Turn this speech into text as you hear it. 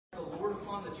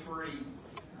upon the tree.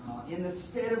 In the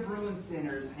stead of ruined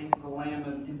sinners hangs the Lamb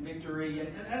in victory.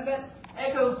 And that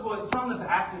echoes what John the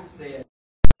Baptist said.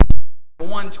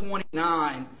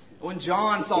 1:29, when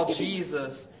John saw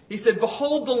Jesus, he said,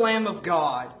 "Behold the Lamb of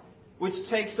God, which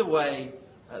takes away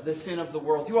the sin of the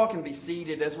world." You all can be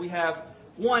seated as we have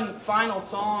one final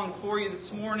song for you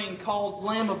this morning called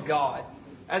Lamb of God.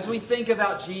 As we think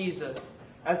about Jesus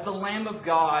as the Lamb of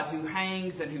God who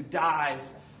hangs and who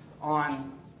dies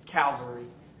on Calvary.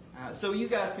 So you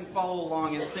guys can follow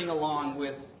along and sing along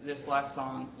with this last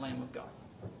song, Lamb of God.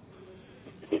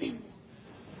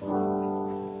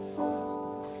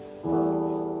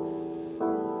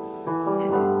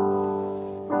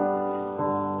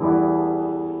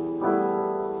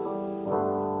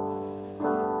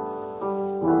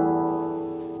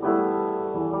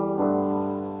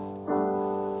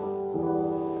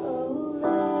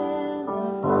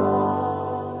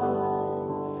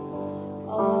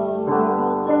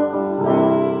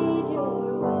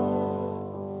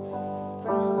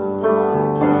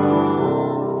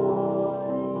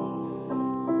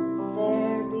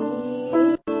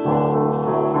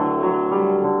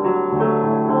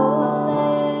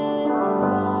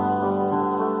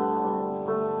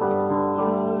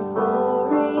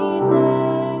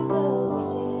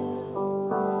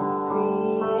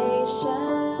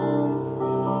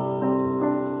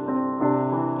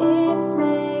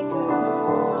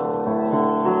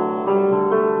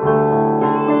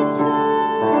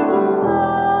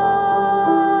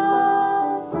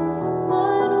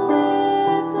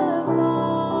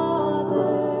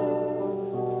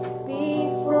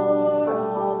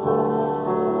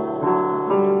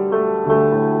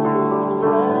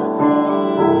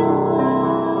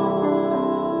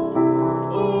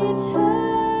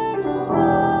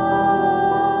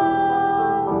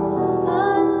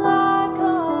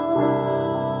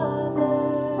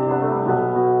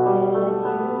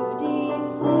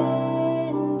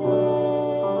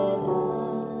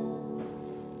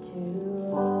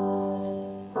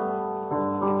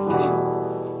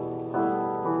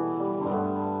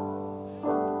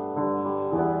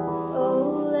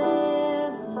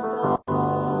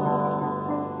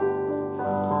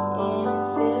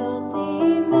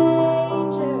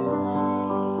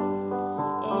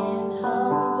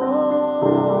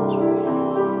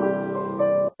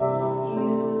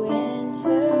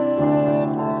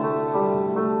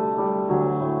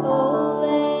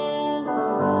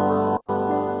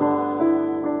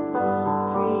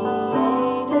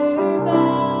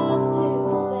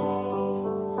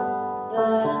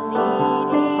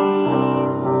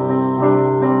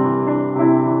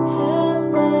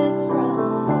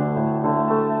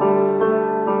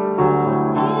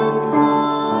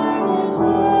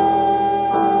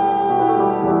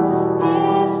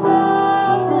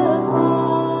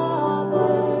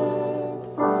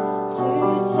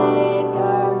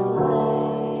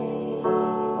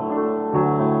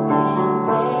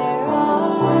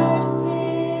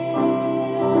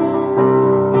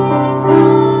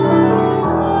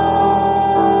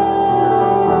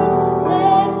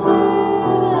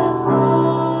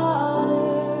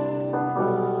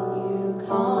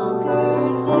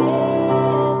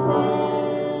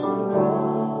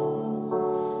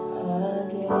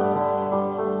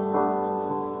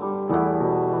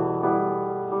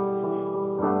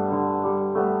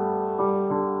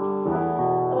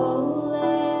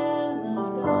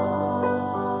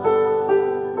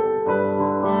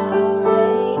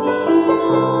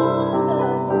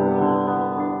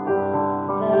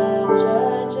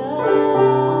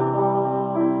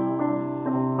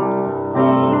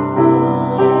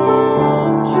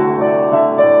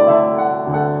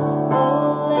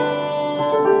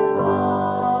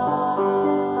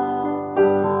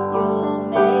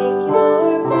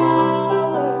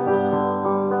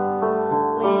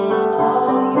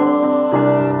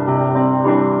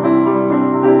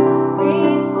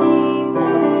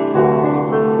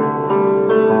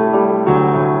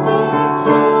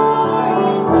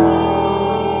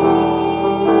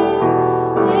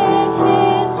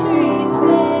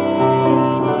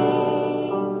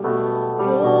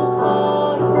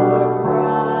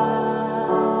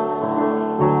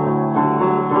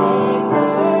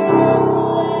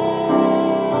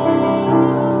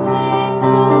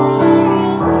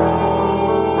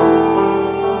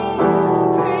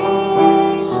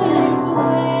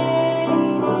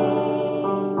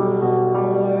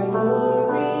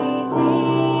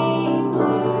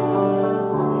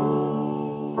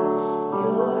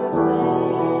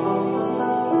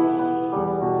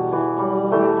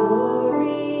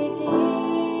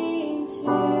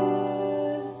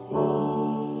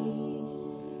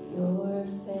 your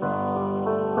face.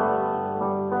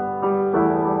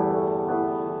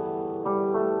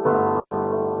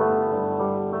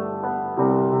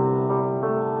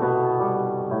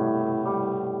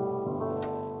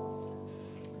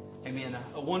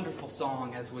 beautiful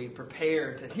song as we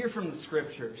prepare to hear from the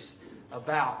Scriptures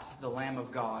about the Lamb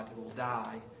of God who will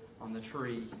die on the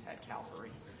tree at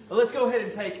Calvary. But let's go ahead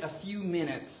and take a few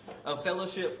minutes of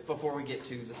fellowship before we get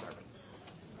to the sermon.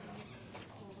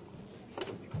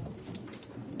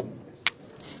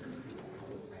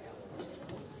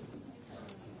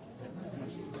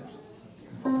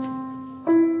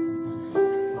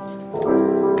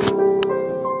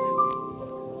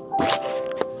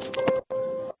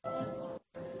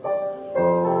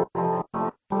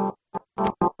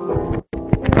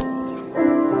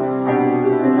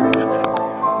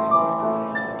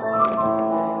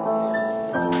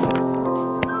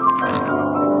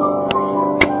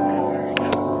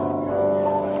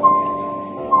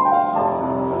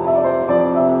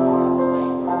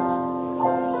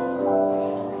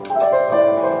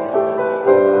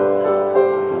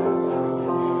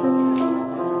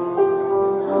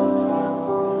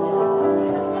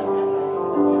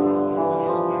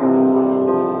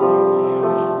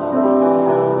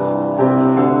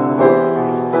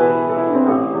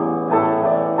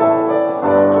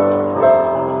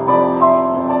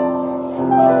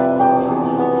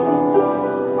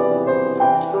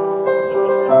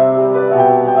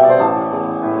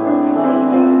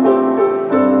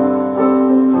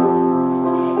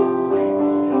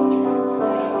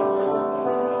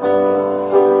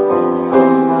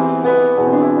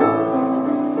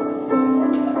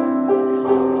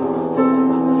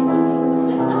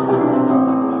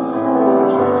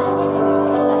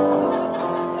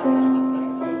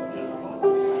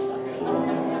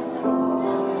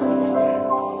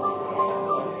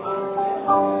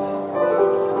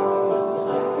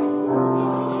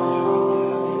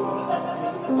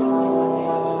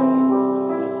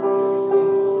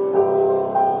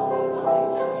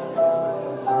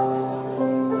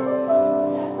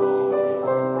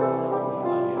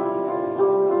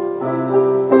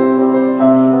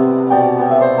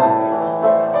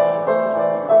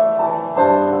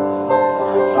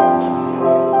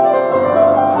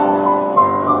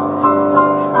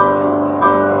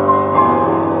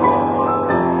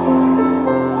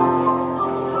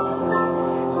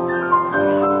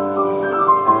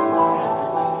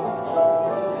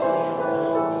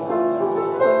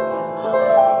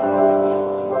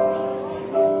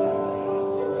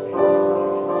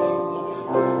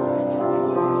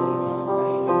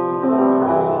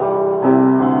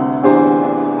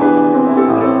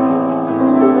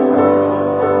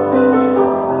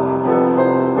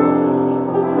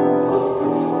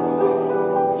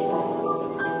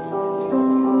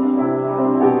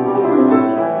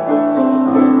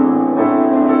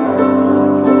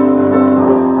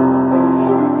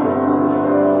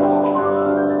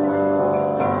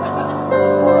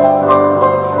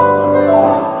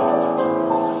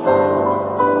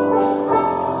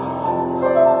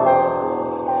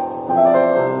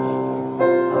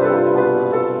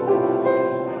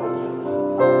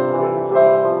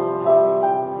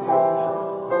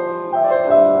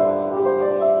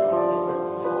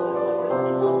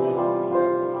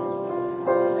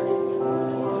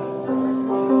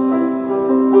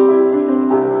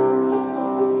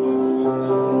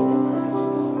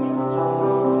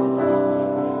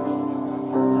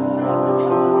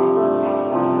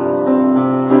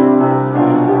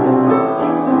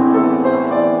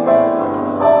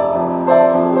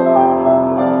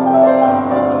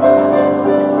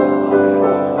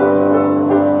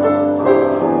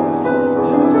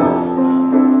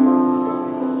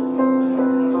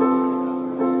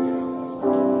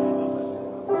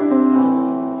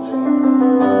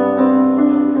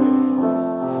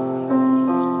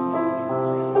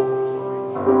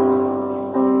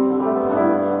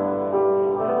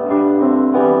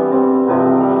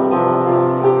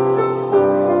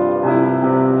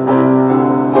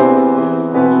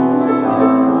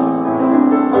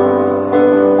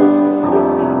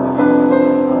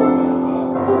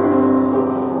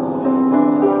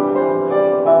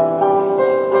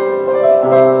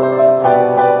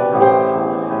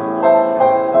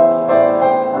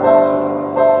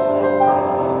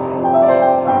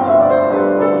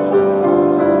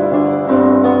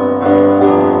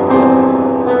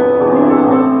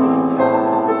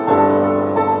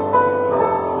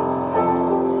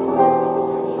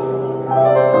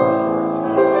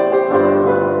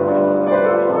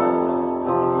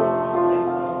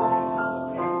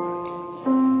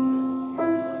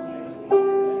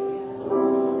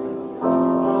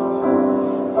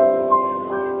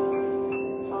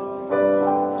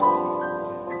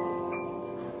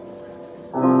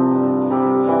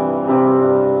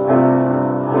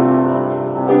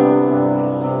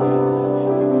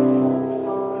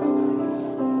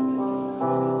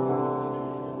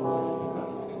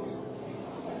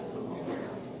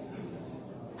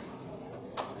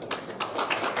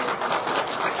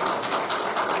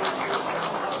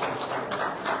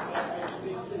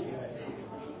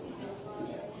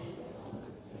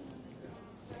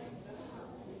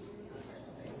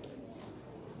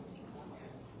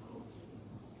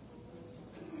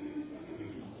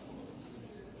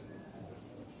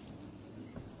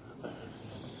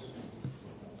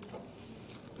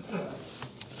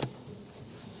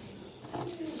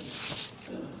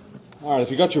 All right,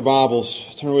 if you got your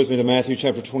Bibles, turn with me to Matthew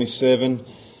chapter 27.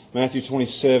 Matthew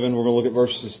 27, we're going to look at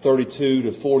verses 32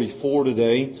 to 44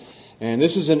 today. And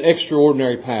this is an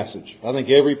extraordinary passage. I think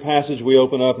every passage we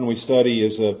open up and we study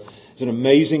is an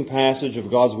amazing passage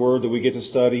of God's Word that we get to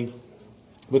study.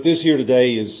 But this here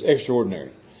today is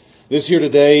extraordinary. This here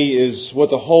today is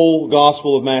what the whole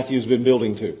Gospel of Matthew has been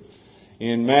building to.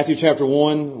 In Matthew chapter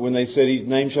 1, when they said His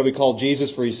name shall be called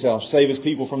Jesus, for He shall save His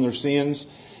people from their sins,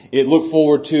 it looked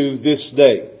forward to this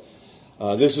day.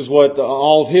 This is what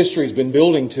all of history has been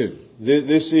building to.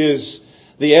 This is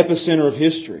the epicenter of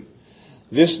history.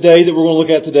 This day that we're going to look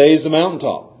at today is the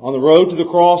mountaintop. On the road to the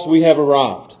cross, we have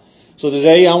arrived. So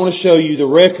today I want to show you the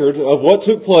record of what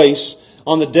took place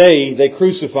on the day they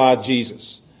crucified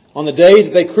Jesus. On the day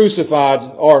that they crucified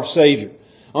our Savior.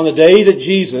 On the day that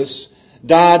Jesus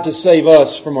died to save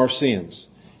us from our sins.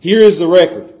 Here is the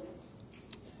record.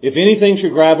 If anything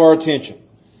should grab our attention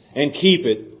and keep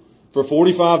it for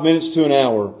 45 minutes to an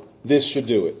hour, this should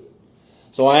do it.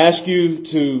 So I ask you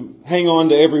to hang on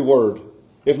to every word,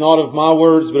 if not of my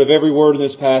words, but of every word in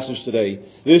this passage today.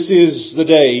 This is the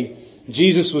day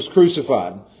Jesus was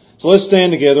crucified. So let's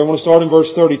stand together. I'm going to start in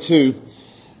verse 32.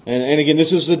 And again,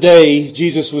 this is the day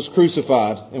Jesus was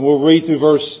crucified. And we'll read through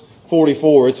verse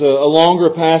 44. It's a longer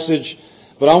passage,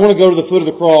 but I want to go to the foot of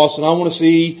the cross and I want to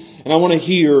see and I want to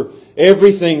hear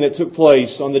everything that took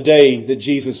place on the day that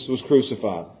Jesus was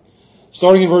crucified.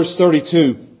 Starting in verse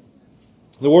 32,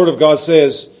 the Word of God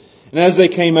says, "And as they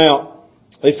came out,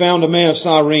 they found a man of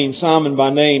Cyrene, Simon by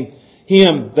name.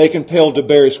 Him they compelled to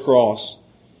bear his cross.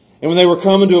 And when they were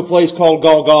come into a place called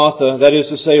Golgotha, that is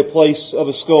to say, a place of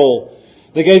a skull,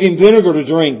 they gave him vinegar to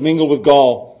drink, mingled with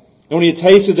gall. And when he had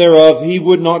tasted thereof, he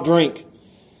would not drink.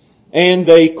 And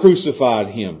they crucified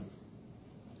him,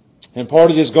 and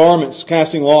parted his garments,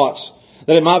 casting lots,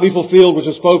 that it might be fulfilled which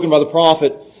was spoken by the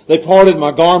prophet. They parted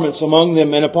my garments among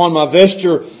them, and upon my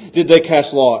vesture did they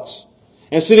cast lots.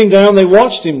 And sitting down, they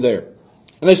watched him there.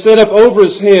 And they set up over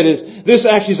his head is this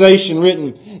accusation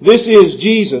written, This is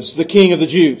Jesus, the King of the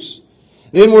Jews.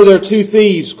 Then were there two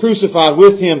thieves crucified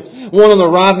with him, one on the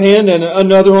right hand and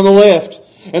another on the left.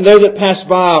 And they that passed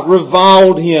by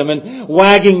reviled him, and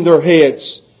wagging their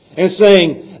heads, and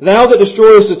saying, Thou that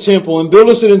destroyest the temple, and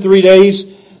buildest it in 3 days,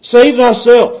 save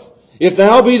thyself. If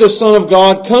thou be the Son of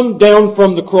God, come down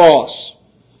from the cross.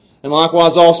 And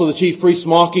likewise also the chief priests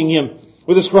mocking him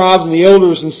with the scribes and the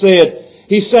elders, and said,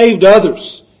 He saved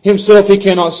others, himself he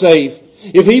cannot save.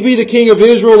 If he be the King of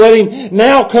Israel, let him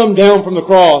now come down from the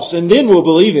cross, and then we'll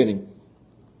believe in him.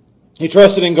 He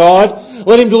trusted in God,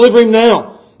 let him deliver him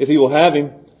now, if he will have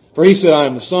him. For he said, I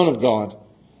am the Son of God.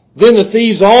 Then the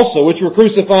thieves also, which were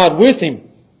crucified with him,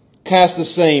 cast the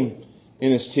same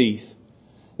in his teeth."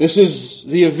 This is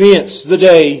the events, the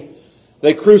day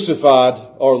they crucified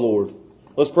our Lord.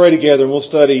 Let's pray together and we'll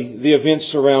study the events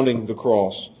surrounding the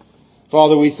cross.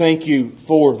 Father, we thank you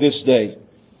for this day.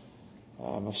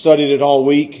 I've studied it all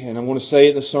week and I'm going to say it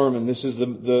in the sermon. This is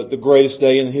the greatest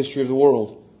day in the history of the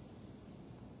world.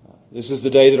 This is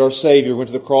the day that our Savior went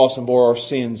to the cross and bore our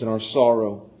sins and our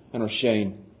sorrow and our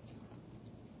shame.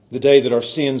 The day that our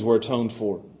sins were atoned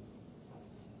for.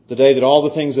 The day that all the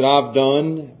things that I've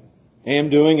done, am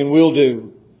doing, and will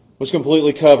do was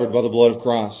completely covered by the blood of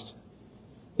Christ.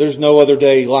 There's no other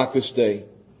day like this day.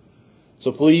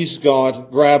 So please,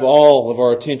 God, grab all of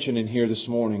our attention in here this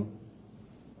morning.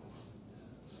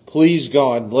 Please,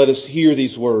 God, let us hear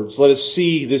these words. Let us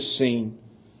see this scene.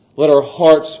 Let our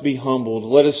hearts be humbled.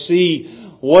 Let us see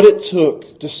what it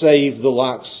took to save the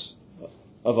likes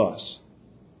of us.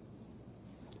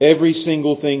 Every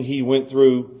single thing He went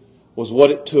through was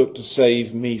what it took to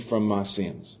save me from my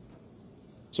sins.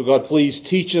 So God, please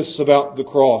teach us about the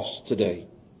cross today.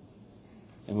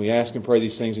 And we ask and pray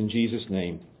these things in Jesus'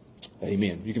 name.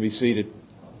 Amen. You can be seated.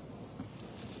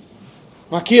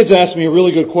 My kids asked me a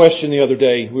really good question the other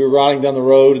day. We were riding down the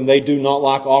road and they do not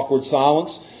like awkward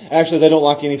silence. Actually, they don't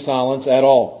like any silence at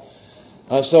all.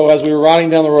 So as we were riding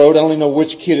down the road, I don't even know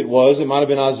which kid it was. It might have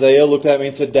been Isaiah, looked at me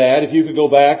and said, Dad, if you could go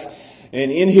back and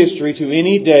in history to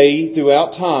any day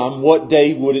throughout time, what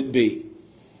day would it be?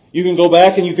 You can go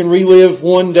back and you can relive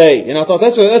one day. And I thought,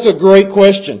 that's a great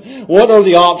question. What are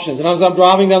the options? And as I'm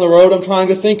driving down the road, I'm trying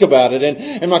to think about it.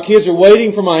 And my kids are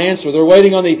waiting for my answer. They're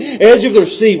waiting on the edge of their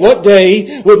seat. What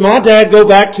day would my dad go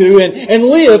back to and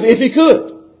live if he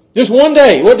could? Just one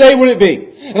day. What day would it be?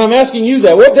 And I'm asking you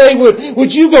that. What day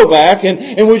would you go back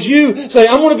and would you say,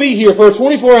 I'm going to be here for a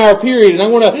 24-hour period and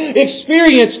I'm going to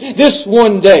experience this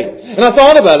one day? And I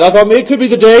thought about it. I thought maybe it could be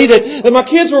the day that my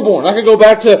kids were born. I could go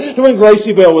back to when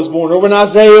Gracie Bell was born, or when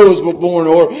Isaiah was born,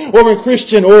 or when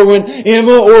Christian, or when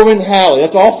Emma, or when Hallie.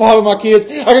 That's all 5 of my kids.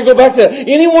 I could go back to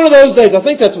any one of those days. I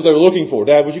think that's what they were looking for.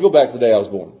 Dad, would you go back to the day I was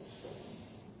born?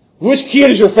 Which kid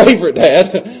is your favorite,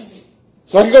 Dad?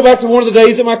 So I could go back to one of the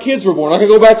days that my kids were born. I could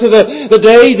go back to the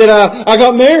day that I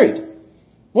got married.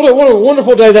 What a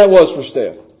wonderful day that was for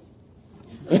Steph.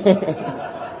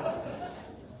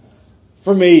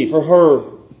 For me, for her,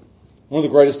 one of the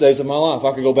greatest days of my life.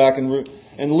 I could go back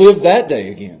and live that day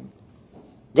again.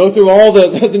 Go through all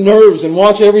the nerves and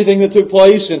watch everything that took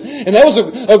place. And that was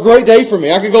a great day for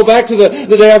me. I could go back to the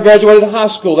day I graduated high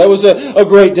school. That was a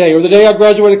great day. Or the day I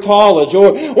graduated college.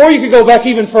 Or you could go back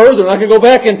even further. And I could go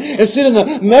back and sit in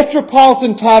the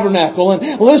Metropolitan Tabernacle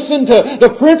and listen to the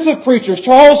Prince of Preachers,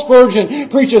 Charles Spurgeon,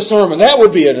 preach a sermon. That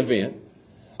would be an event.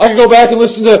 I could go back and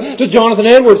listen to Jonathan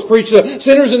Edwards preach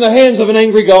sinners in the hands of an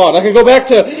angry God. I could go back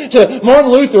to Martin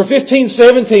Luther,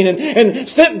 1517, and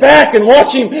sit back and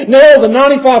watch him nail the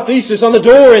 95 Thesis on the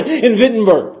door in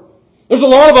Wittenberg. There's a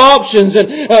lot of options and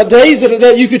days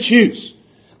that you could choose.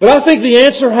 But I think the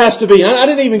answer has to be, and I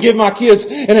didn't even give my kids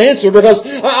an answer because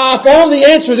I found the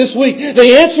answer this week.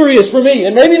 The answer is for me,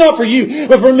 and maybe not for you,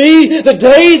 but for me, the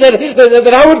day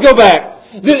that I would go back,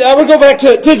 I would go back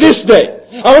to this day.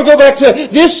 I would go back to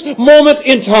this moment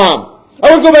in time.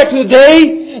 I would go back to the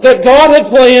day that God had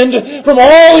planned from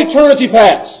all eternity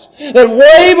past. That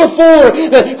way before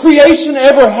that creation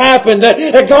ever happened,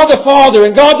 that God the Father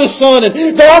and God the Son and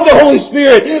God the Holy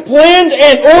Spirit planned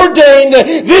and ordained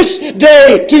this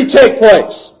day to take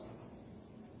place.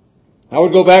 I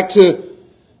would go back to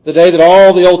the day that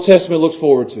all the Old Testament looks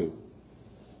forward to.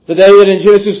 The day that in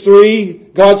Genesis 3,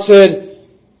 God said,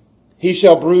 He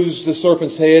shall bruise the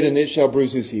serpent's head and it shall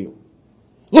bruise his heel.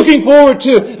 Looking forward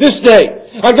to this day.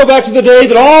 I go back to the day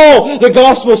that all the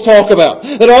Gospels talk about.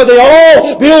 That they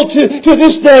all build to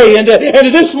this day and to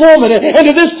this moment and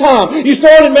to this time. You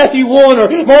start in Matthew 1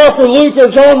 or Mark or Luke or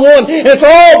John 1 and it's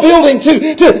all building to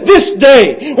this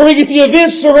day where we get the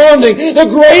events surrounding the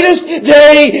greatest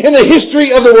day in the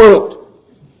history of the world.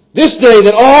 This day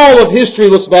that all of history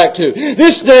looks back to.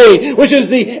 This day which is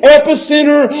the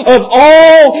epicenter of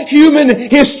all human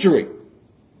history.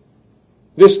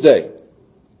 This day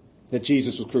that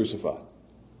Jesus was crucified.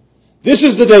 This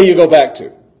is the day you go back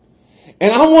to.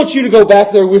 And I want you to go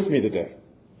back there with me today.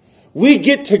 We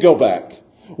get to go back.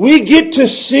 We get to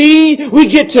see, we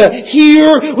get to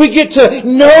hear, we get to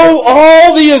know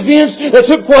all the events that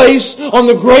took place on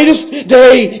the greatest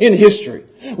day in history.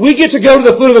 We get to go to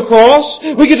the foot of the cross.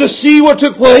 We get to see what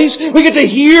took place. We get to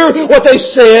hear what they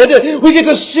said. We get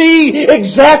to see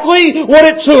exactly what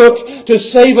it took to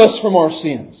save us from our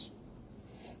sins.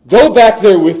 Go back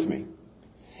there with me.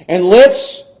 And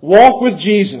let's walk with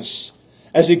Jesus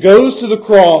as He goes to the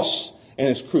cross and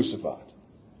is crucified.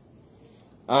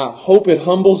 I hope it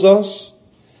humbles us.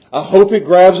 I hope it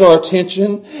grabs our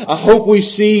attention. I hope we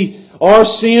see our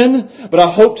sin, but I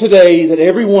hope today that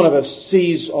every one of us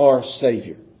sees our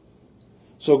Savior.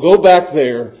 So go back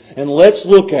there and let's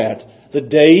look at the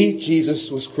day Jesus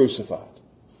was crucified.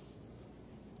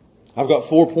 I've got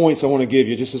 4 points I want to give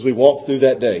you just as we walk through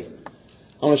that day.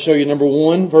 I want to show you number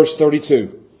 1, verse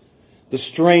 32. The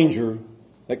stranger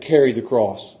that carried the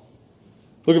cross.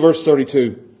 Look at verse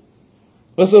 32.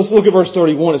 Let's look at verse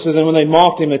 31. It says, and when they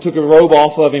mocked Him, they took a robe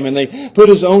off of Him and they put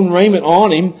His own raiment on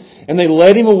Him and they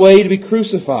led Him away to be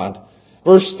crucified.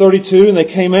 Verse 32, and they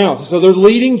came out. So they're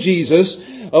leading Jesus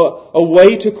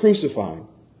away to crucify Him.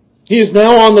 He is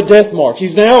now on the death march.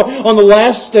 He's now on the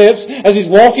last steps as He's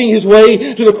walking His way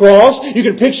to the cross. You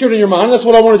can picture it in your mind. That's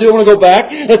what I want to do. I want to go back.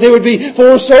 That there would be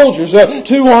 4 soldiers,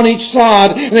 2 on each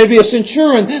side, and there'd be a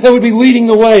centurion that would be leading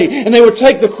the way. And they would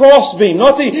take the cross beam,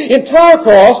 not the entire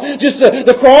cross, just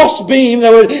the cross beam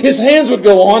that His hands would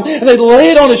go on, and they'd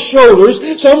lay it on His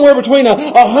shoulders. Somewhere between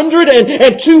 100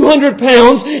 and 200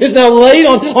 pounds is now laid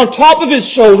on top of His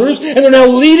shoulders, and they're now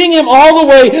leading Him all the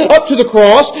way up to the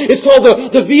cross. It's called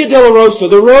the Via Dolorosa,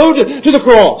 the road to the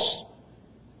cross.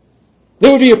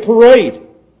 There would be a parade.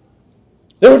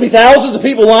 There would be thousands of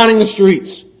people lining the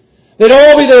streets. They'd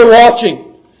all be there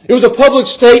watching. It was a public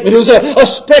statement. It was a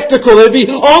spectacle. There'd be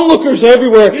onlookers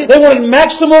everywhere. They wanted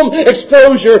maximum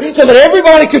exposure so that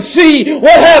everybody could see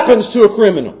what happens to a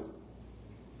criminal.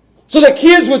 So that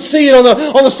kids would see it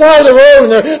on the side of the road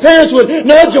and their parents would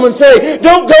nudge them and say,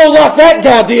 don't go like that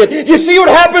guy did. Do you see what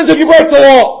happens if you break the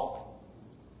law?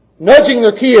 nudging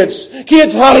their kids,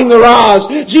 kids hiding their eyes,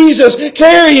 Jesus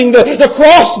carrying the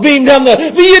crossbeam down the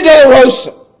Via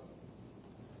Dolorosa.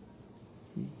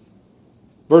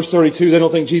 Verse 32, they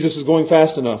don't think Jesus is going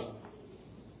fast enough.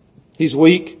 He's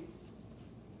weak.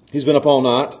 He's been up all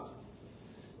night.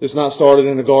 This night started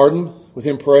in a garden with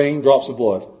him praying, drops of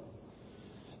blood.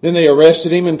 Then they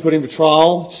arrested him and put him to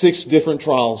trial, 6 different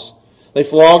trials. They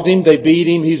flogged him, they beat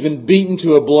him, he's been beaten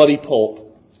to a bloody pulp.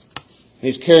 And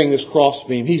he's carrying this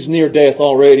crossbeam. He's near death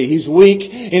already. He's weak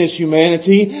in his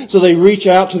humanity, so they reach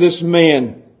out to this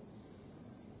man.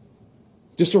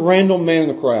 Just a random man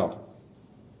in the crowd.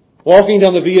 Walking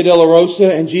down the Via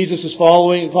Dolorosa, and Jesus is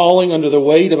falling under the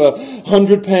weight of a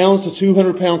 100 pounds to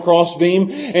 200 pound crossbeam.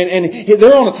 And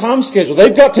they're on a time schedule.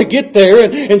 They've got to get there,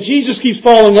 and Jesus keeps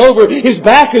falling over. His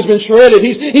back has been shredded.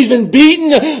 He's been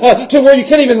beaten to where you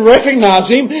can't even recognize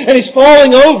him. And he's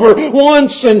falling over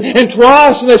once and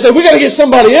twice. And they say, we got to get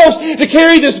somebody else to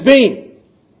carry this beam.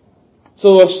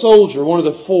 So a soldier, one of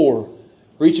the 4,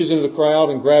 reaches into the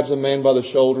crowd and grabs a man by the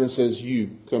shoulder and says,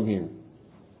 you, come here.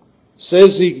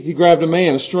 Says he grabbed a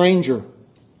man, a stranger,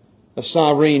 a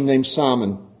Cyrene named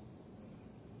Simon.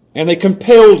 And they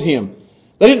compelled him.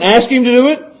 They didn't ask him to do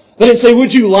it. They didn't say,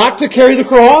 would you like to carry the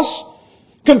cross?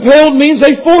 Compelled means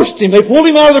they forced him. They pulled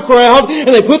him out of the crowd and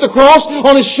they put the cross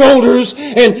on his shoulders.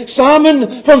 And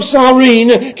Simon from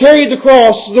Cyrene carried the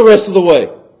cross the rest of the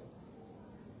way.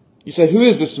 You say, who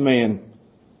is this man?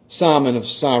 Simon of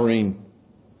Cyrene.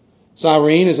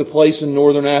 Cyrene is a place in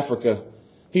northern Africa.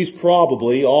 He's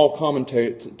probably, all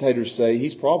commentators say,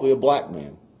 he's probably a black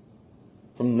man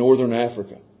from northern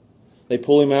Africa. They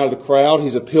pull him out of the crowd.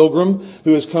 He's a pilgrim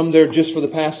who has come there just for the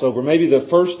Passover. Maybe the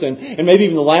first and maybe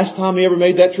even the last time he ever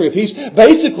made that trip. He's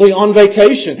basically on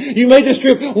vacation. You made this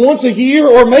trip once a year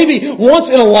or maybe once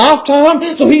in a lifetime.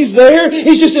 So he's there.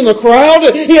 He's just in the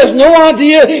crowd. He has no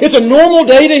idea. It's a normal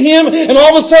day to him. And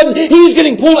all of a sudden he's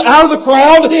getting pulled out of the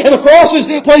crowd and the cross is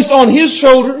placed on his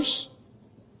shoulders.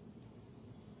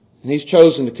 And he's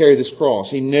chosen to carry this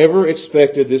cross. He never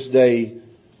expected this day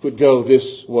would go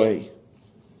this way.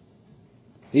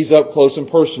 He's up close and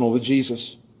personal with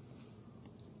Jesus.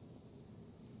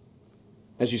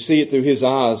 As you see it through his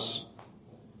eyes,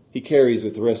 he carries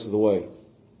it the rest of the way.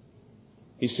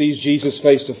 He sees Jesus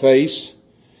face to face.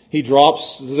 He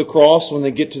drops the cross when they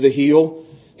get to the hill.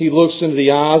 He looks into the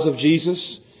eyes of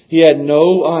Jesus. He had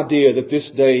no idea that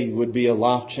this day would be a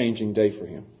life-changing day for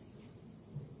him.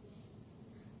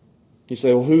 You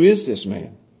say, well, who is this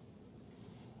man?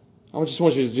 I just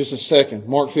want you to just a second.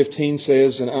 Mark 15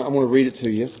 says, and I'm going to read it to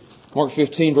you. Mark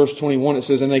 15, verse 21, it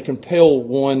says, and they compel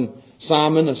one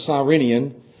Simon, a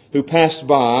Cyrenian, who passed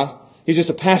by. He's just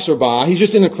a passerby. He's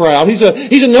just in the crowd. He's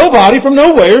a nobody from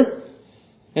nowhere.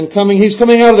 And he's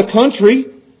coming out of the country.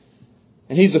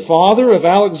 And he's the father of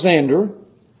Alexander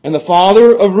and the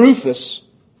father of Rufus.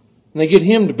 And they get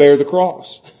him to bear the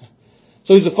cross.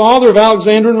 So he's the father of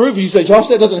Alexander and Rufus. You say, Josh,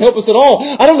 that doesn't help us at all.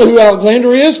 I don't know who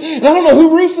Alexander is, and I don't know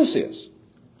who Rufus is.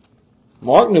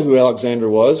 Mark knew who Alexander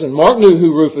was, and Mark knew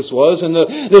who Rufus was, and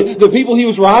the people he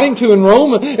was writing to in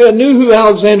Rome knew who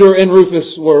Alexander and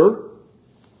Rufus were.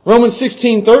 Romans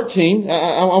 16:13.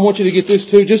 I want you to get this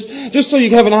too, just so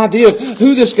you have an idea of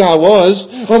who this guy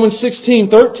was. Romans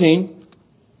 16:13.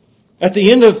 At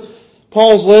the end of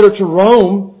Paul's letter to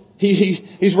Rome,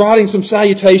 he's writing some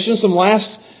salutations, some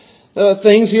last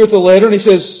things here at the letter, and he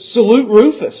says, salute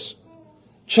Rufus,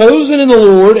 chosen in the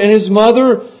Lord, and his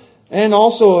mother, and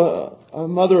also a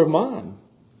mother of mine.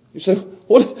 You say,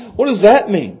 what does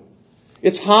that mean?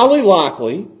 It's highly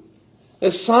likely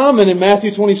that Simon in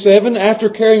Matthew 27, after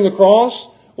carrying the cross,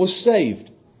 was saved.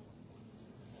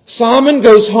 Simon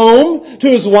goes home to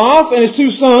his wife and his 2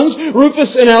 sons,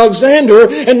 Rufus and Alexander,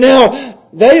 and now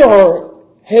they are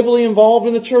heavily involved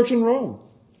in the church in Rome.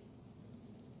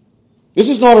 This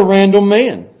is not a random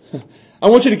man. I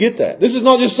want you to get that. This is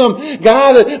not just some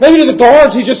guy that, maybe to the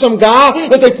guards, he's just some guy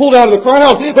that they pulled out of the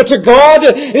crowd. But to God,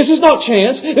 this is not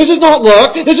chance. This is not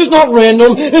luck. This is not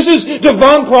random. This is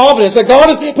divine providence. That God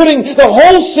is putting the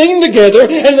whole scene together,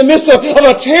 and in the midst of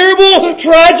a terrible,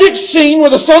 tragic scene where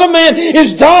the Son of Man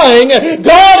is dying,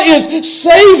 God is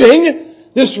saving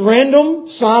this random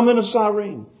Simon of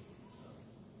Cyrene.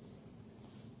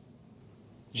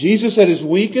 Jesus at his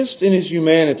weakest in his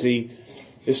humanity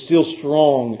is still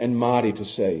strong and mighty to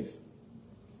save.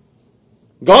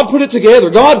 God put it together.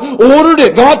 God ordered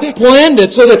it. God planned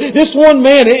it so that this one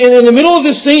man in the middle of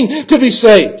this scene could be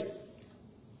saved.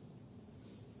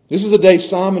 This is a day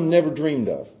Simon never dreamed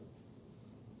of.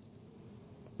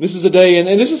 This is a day,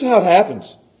 and this is how it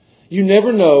happens. You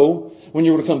never know when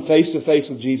you're going to come face to face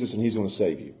with Jesus and He's going to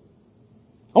save you.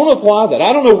 I want to apply that.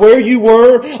 I don't know where you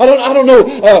were. I don't know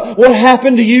what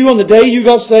happened to you on the day you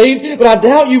got saved. But I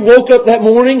doubt you woke up that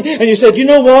morning and you said, you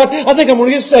know what? I think I'm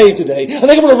going to get saved today. I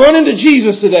think I'm going to run into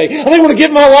Jesus today. I think I'm going to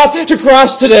give my life to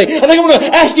Christ today. I think I'm going to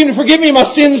ask Him to forgive me my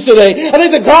sins today. I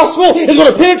think the gospel is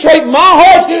going to penetrate my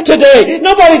heart today.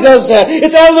 Nobody does that.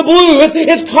 It's out of the blue.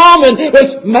 It's common. But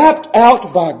it's mapped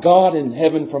out by God in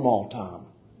heaven from all time.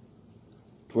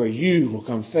 Where you will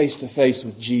come face to face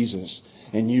with Jesus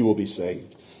and you will be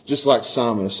saved. Just like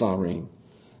Simon of Cyrene.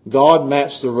 God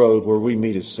matched the road where we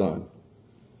meet His Son.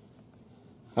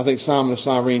 I think Simon of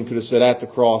Cyrene could have said, at the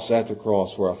cross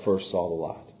where I first saw the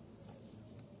light.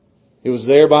 It was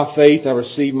there by faith I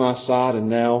received my sight, and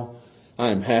now I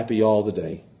am happy all the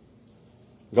day.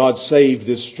 God saved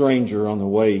this stranger on the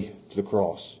way to the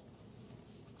cross.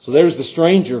 So there's the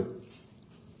stranger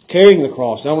carrying the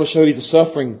cross. Now I want to show you the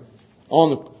suffering on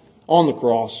the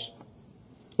cross.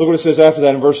 Look what it says after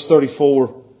that in verse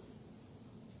 34.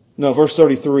 No, verse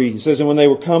 33. It says, and when they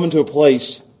were coming to a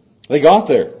place, they got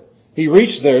there. He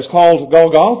reached there. It's called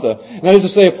Golgotha. And that is to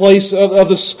say, a place of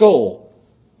the skull.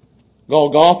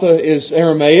 Golgotha is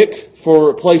Aramaic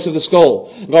for place of the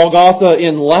skull. Golgotha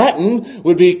in Latin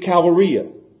would be Calvaria,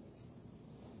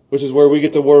 which is where we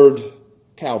get the word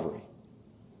Calvary.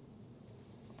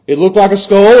 It looked like a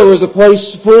skull. It was a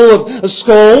place full of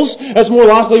skulls. That's more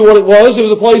likely what it was. It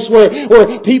was a place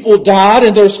where people died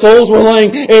and their skulls were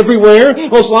laying everywhere.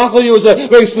 Most likely it was a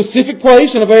very specific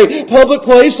place and a very public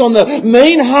place on the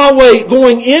main highway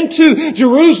going into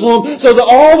Jerusalem so that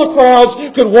all the crowds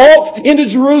could walk into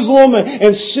Jerusalem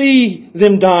and see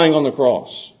them dying on the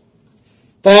cross.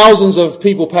 Thousands of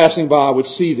people passing by would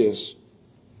see this.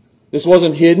 This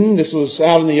wasn't hidden. This was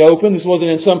out in the open. This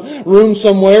wasn't in some room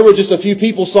somewhere where just a few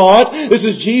people saw it. This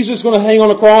is Jesus going to hang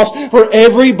on a cross for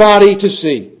everybody to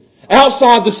see.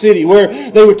 Outside the city where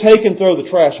they would take and throw the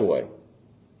trash away.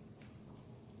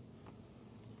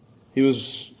 He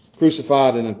was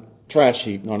crucified in a trash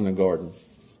heap, not in a garden.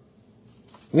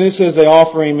 And then it says they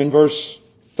offer Him in verse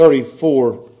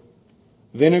 34,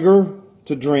 vinegar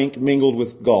to drink mingled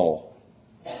with gall.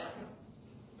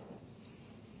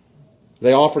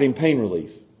 They offered Him pain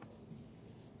relief.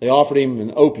 They offered Him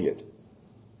an opiate.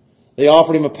 They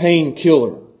offered Him a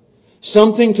painkiller.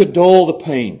 Something to dull the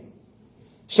pain.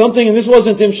 Something, and this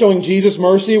wasn't them showing Jesus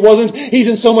mercy. It wasn't, He's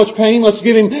in so much pain, let's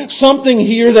give Him something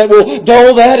here that will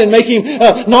dull that and make Him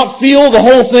not feel the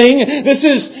whole thing.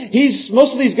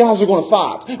 Most of these guys are going to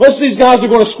fight. Most of these guys are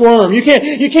going to squirm. You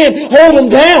can't hold them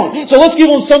down. So let's give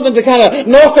them something to kind of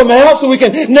knock them out so we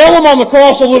can nail them on the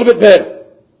cross a little bit better.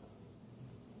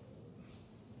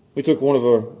 We took all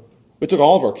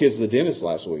of our kids to the dentist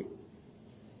last week.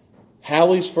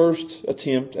 Hallie's first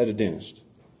attempt at a dentist.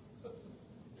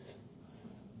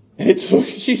 And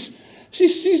she's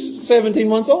 17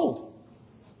 months old.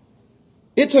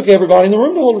 It took everybody in the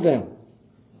room to hold her down.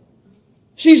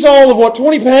 She's all of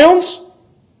 20 pounds?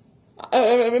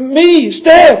 Me,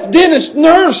 Steph, dentist,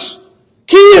 nurse,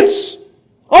 kids,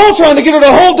 all trying to get her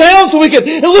to hold down so we could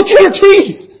look at her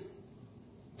teeth.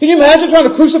 Can you imagine trying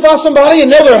to crucify somebody and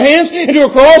nail their hands into a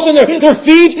cross and their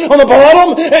feet on the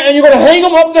bottom and you're going to hang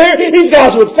them up there? These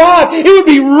guys would fight. It would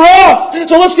be rough.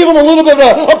 So let's give them a little bit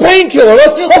of a painkiller.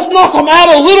 Let's knock them out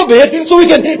a little bit so we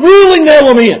can really nail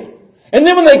them in. And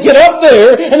then when they get up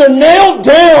there and they're nailed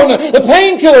down, the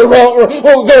painkiller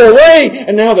will go away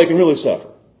and now they can really suffer.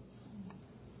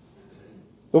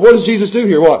 But what does Jesus do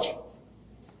here? Watch.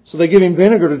 So they give Him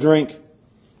vinegar to drink,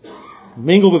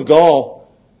 mingled with gall.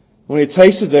 When He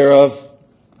tasted thereof,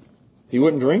 He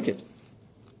wouldn't drink it.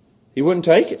 He wouldn't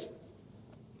take it.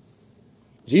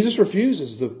 Jesus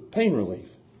refuses the pain relief.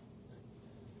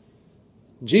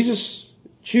 Jesus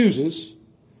chooses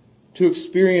to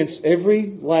experience every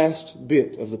last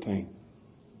bit of the pain.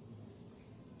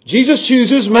 Jesus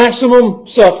chooses maximum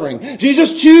suffering.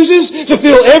 Jesus chooses to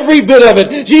feel every bit of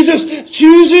it. Jesus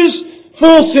chooses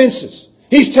full senses.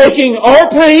 He's taking our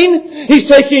pain. He's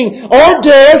taking our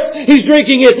death. He's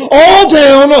drinking it all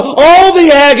down, all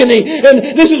the agony.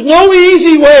 And this is no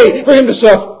easy way for Him to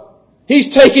suffer.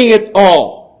 He's taking it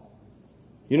all.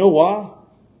 You know why?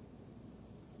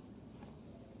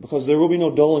 Because there will be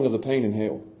no dulling of the pain in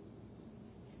hell.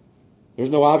 There's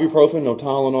no ibuprofen, no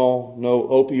Tylenol, no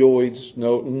opioids,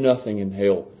 nothing in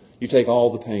hell. You take all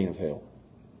the pain of hell.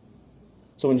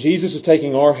 So when Jesus is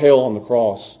taking our hell on the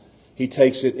cross, He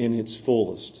takes it in its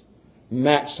fullest.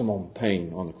 Maximum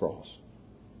pain on the cross.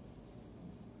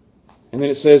 And then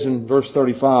it says in verse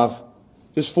 35,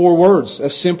 just 4 words,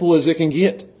 as simple as it can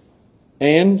get.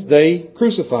 And they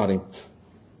crucified Him.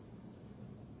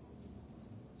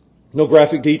 No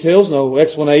graphic details, no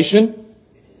explanation.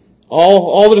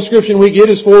 All the description we get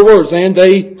is 4 words, and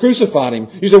they crucified him.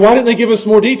 You say, why didn't they give us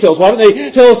more details? Why didn't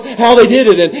they tell us how they did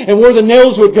it and where the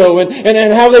nails would go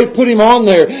and how they put him on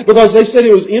there? Because they said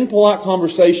it was impolite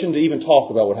conversation to even talk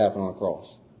about what happened on the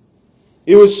cross.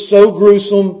 It was so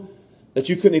gruesome that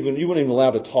you weren't even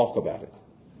allowed to talk about it.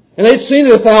 And they'd seen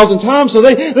it 1,000 times, so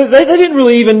they didn't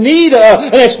really even need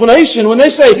an explanation. When they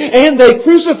say, and they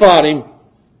crucified him,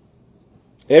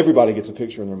 everybody gets a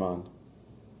picture in their mind.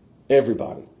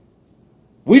 Everybody.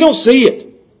 We don't see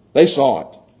it. They saw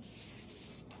it.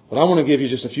 But I want to give you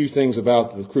just a few things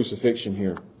about the crucifixion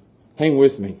here. Hang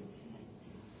with me.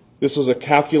 This was a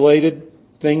calculated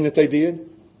thing that they did.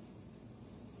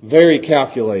 Very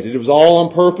calculated. It was all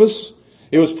on purpose.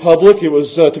 It was public. It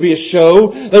was to be a show.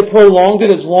 They prolonged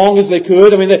it as long as they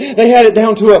could. I mean, they had it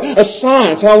down to a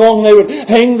science. How long they would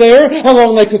hang there. How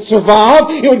long they could survive.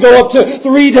 It would go up to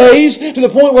 3 days, to the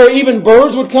point where even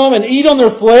birds would come and eat on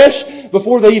their flesh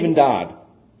before they even died.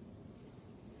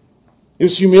 It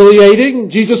was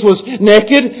humiliating. Jesus was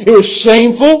naked. It was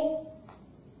shameful.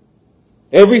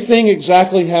 Everything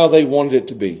exactly how they wanted it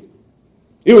to be.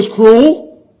 It was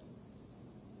cruel.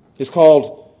 It's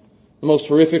called the most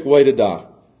horrific way to die.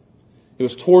 It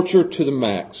was torture to the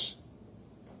max.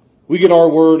 We get our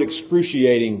word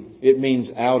excruciating. It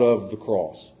means out of the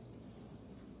cross.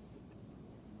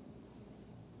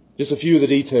 Just a few of the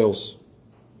details.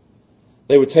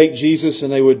 They would take Jesus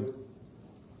and they would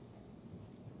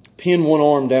pin one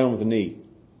arm down with a knee.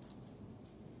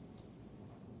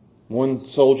 One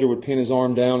soldier would pin his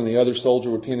arm down and the other soldier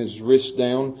would pin his wrist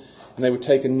down, and they would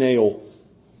take a nail,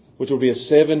 which would be a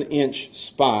 7-inch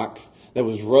spike that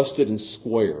was rusted and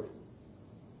square,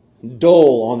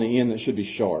 dull on the end that should be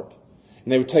sharp.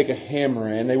 And they would take a hammer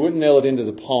and they wouldn't nail it into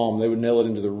the palm, they would nail it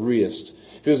into the wrist.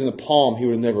 If it was in the palm, he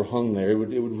would have never hung there. It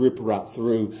would rip right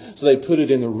through. So they put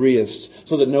it in the wrist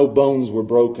so that no bones were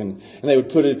broken. And they would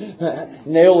put it,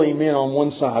 nail him in on one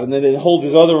side, and then they'd hold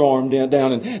his other arm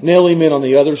down and nail him in on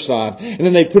the other side. And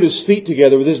then they'd put his feet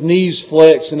together with his knees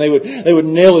flexed, and they would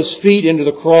nail his feet into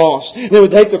the cross. And they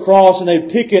would take the cross and they'd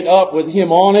pick it up with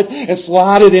him on it and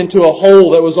slide it into a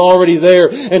hole that was already there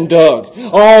and dug.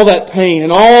 All that pain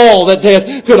and all that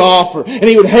death could offer. And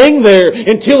he would hang there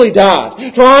until he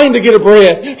died, trying to get a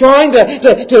breath, trying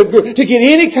to get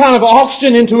any kind of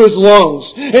oxygen into his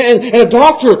lungs. And a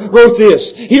doctor wrote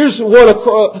this. Here's what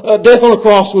a death on a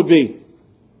cross would be.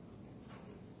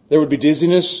 There would be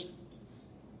dizziness,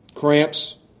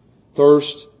 cramps,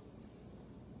 thirst,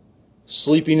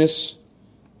 sleepiness,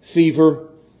 fever,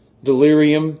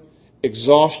 delirium,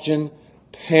 exhaustion,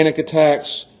 panic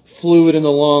attacks, fluid in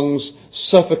the lungs,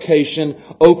 suffocation,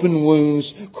 open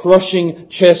wounds, crushing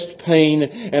chest pain,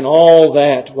 and all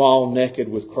that while naked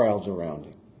with crowds around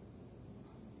him.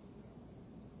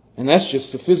 And that's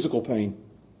just the physical pain.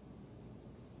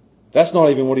 That's not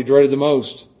even what he dreaded the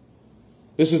most.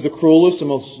 This is the cruelest and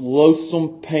most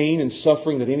loathsome pain and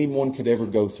suffering that anyone could ever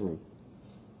go through.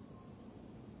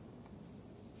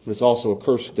 But it's also a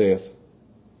cursed death.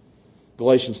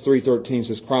 Galatians 3:13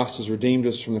 says, Christ has redeemed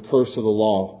us from the curse of the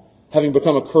law, having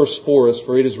become a curse for us,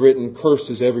 for it is written, cursed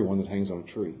is everyone that hangs on a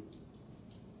tree.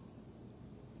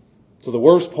 So the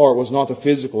worst part was not the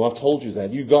physical. I've told you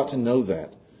that. You've got to know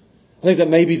that. I think that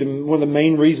may be one of the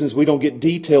main reasons we don't get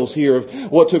details here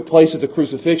of what took place at the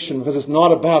crucifixion, because it's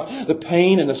not about the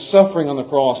pain and the suffering on the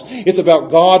cross. It's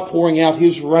about God pouring out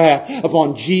His wrath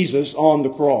upon Jesus on the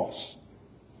cross.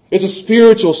 It's a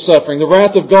spiritual suffering. The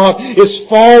wrath of God is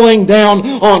falling down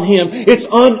on Him. It's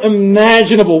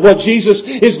unimaginable what Jesus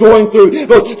is going through,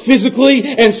 both physically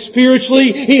and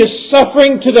spiritually. He is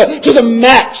suffering to the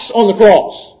max on the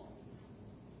cross.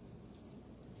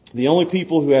 The only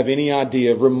people who have any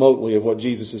idea remotely of what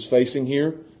Jesus is facing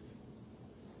here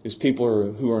is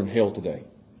people who are in hell today,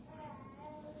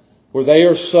 where they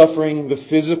are suffering the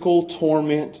physical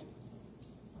torment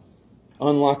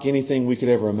unlike anything we could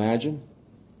ever imagine.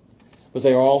 But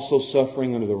they are also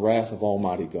suffering under the wrath of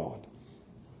Almighty God.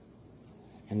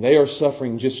 And they are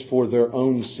suffering just for their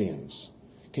own sins.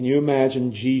 Can you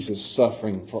imagine Jesus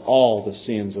suffering for all the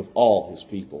sins of all His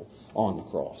people on the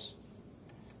cross?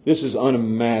 This is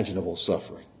unimaginable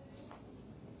suffering.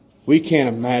 We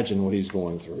can't imagine what He's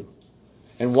going through.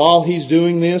 And while He's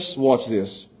doing this, watch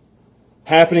this.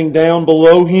 Happening down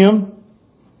below Him,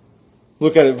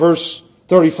 look at it, verse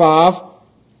 35.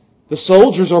 The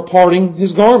soldiers are parting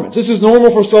His garments. This is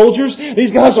normal for soldiers.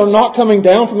 These guys are not coming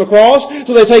down from the cross,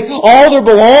 so they take all their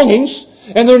belongings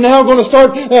And they're now going to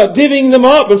start divvying them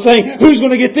up and saying, who's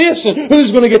going to get this and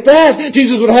who's going to get that?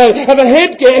 Jesus would have a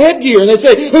headgear, and they'd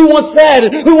say, who wants that?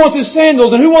 And who wants his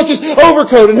sandals? And who wants his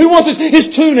overcoat? And who wants his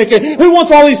tunic? And who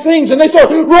wants all these things? And they start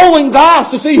rolling dice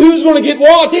to see who's going to get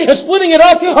what and splitting it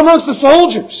up amongst the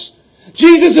soldiers.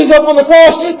 Jesus is up on the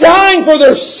cross dying for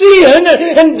their sin,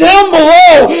 and down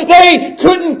below they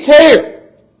couldn't care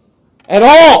at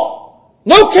all.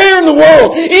 No care in the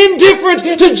world.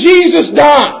 Indifferent to Jesus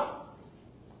dying.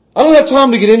 I don't have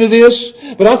time to get into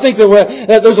this, but I think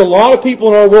that there's a lot of people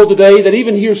in our world today that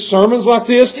even hear sermons like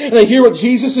this, and they hear what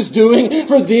Jesus is doing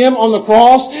for them on the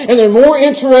cross, and they're more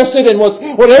interested in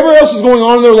whatever else is going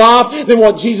on in their life than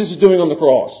what Jesus is doing on the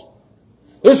cross.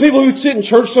 There's people who sit in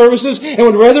church services and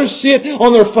would rather sit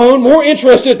on their phone, more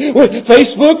interested with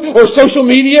Facebook or social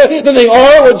media than they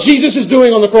are what Jesus is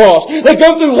doing on the cross. They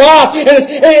go through life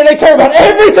and they care about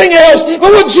everything else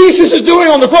but what Jesus is doing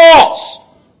on the cross.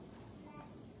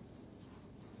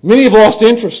 Many have lost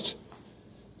interest.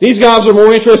 These guys are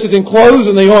more interested in clothes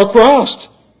than they are Christ.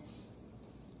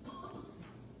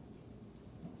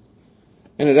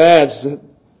 And it adds that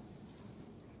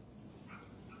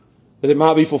it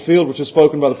might be fulfilled which is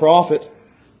spoken by the prophet.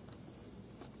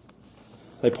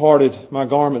 They parted my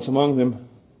garments among them,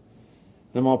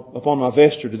 and upon my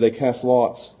vesture did they cast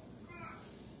lots.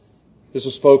 This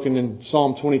was spoken in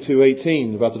Psalm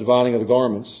 22:18 about the dividing of the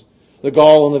garments. The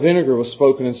gall and the vinegar was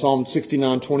spoken in Psalm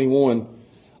 69:21.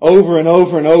 Over and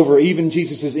over and over, even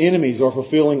Jesus' enemies are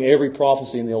fulfilling every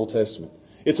prophecy in the Old Testament.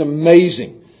 It's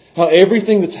amazing how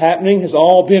everything that's happening has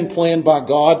all been planned by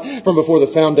God from before the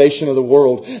foundation of the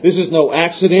world. This is no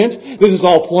accident. This is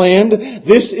all planned.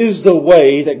 This is the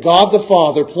way that God the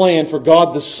Father planned for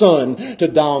God the Son to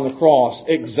die on the cross.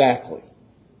 Exactly.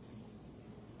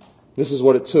 This is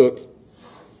what it took.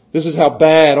 This is how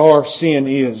bad our sin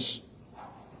is.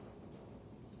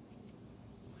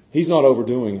 He's not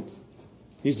overdoing it.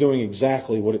 He's doing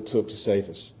exactly what it took to save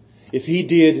us. If He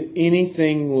did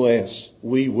anything less,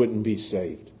 we wouldn't be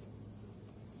saved.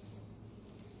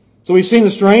 So we've seen the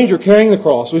stranger carrying the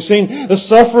cross. We've seen the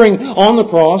suffering on the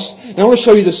cross. Now I want to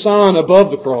show you the sign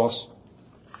above the cross.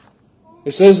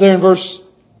 It says there in verse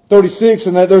 36,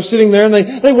 and that they're sitting there and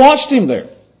they watched Him there.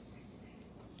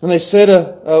 And they set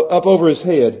up over His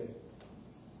head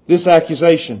this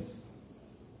accusation.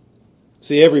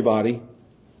 See, everybody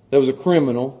that was a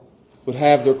criminal would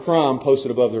have their crime posted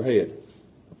above their head.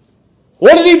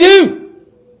 What did he do?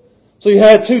 So you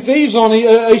had two thieves on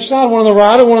each side, one on the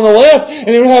right and one on the left, and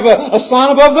they would have a sign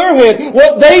above their head,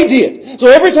 what they did. So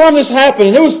every time this happened,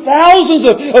 and there was thousands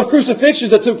of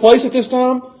crucifixions that took place at this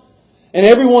time, and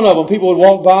every one of them, people would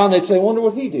walk by and they'd say, wonder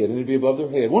what he did, and it'd be above their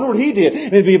head. Wonder what he did,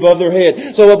 and it'd be above their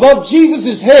head. So above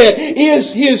Jesus' head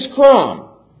is His crime.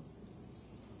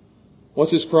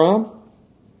 What's His crime?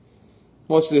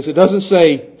 Watch this. It doesn't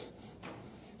say,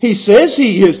 He says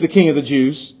He is the King of the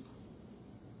Jews.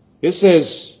 It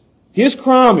says, His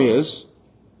crime is,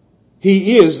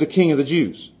 He is the King of the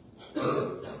Jews.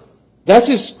 That's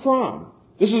His crime.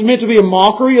 This is meant to be a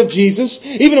mockery of Jesus,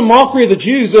 even a mockery of the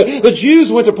Jews. The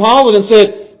Jews went to Pilate and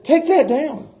said, take that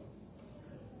down.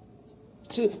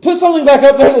 Put something back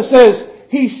up there that says,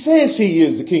 He says He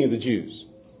is the King of the Jews.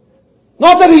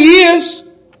 Not that He is.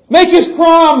 Make His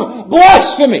crime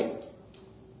blasphemy.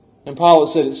 And Pilate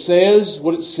said, it says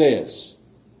what it says.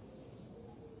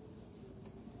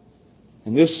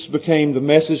 And this became the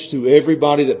message to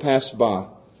everybody that passed by.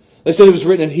 They said it was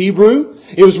written in Hebrew,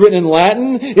 it was written in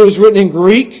Latin, it was written in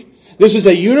Greek. This is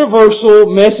a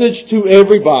universal message to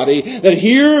everybody that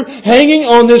here, hanging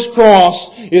on this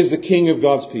cross, is the King of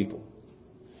God's people.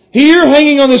 Here,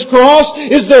 hanging on this cross,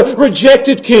 is the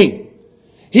rejected King.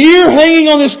 Here, hanging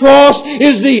on this cross,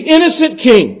 is the innocent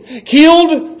King,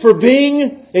 killed for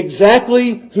being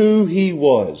exactly who He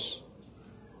was.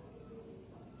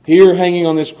 Here, hanging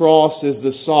on this cross, is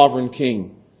the sovereign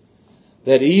King,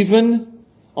 that even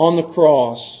on the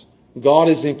cross, God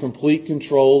is in complete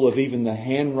control of even the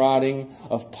handwriting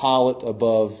of Pilate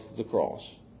above the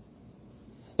cross.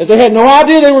 That they had no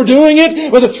idea they were doing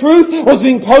it, but the truth was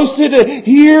being posted.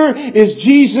 Here is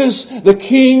Jesus, the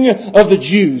King of the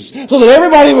Jews. So that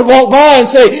everybody would walk by and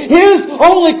say, His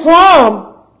only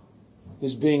crime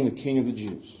is being the King of the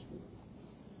Jews.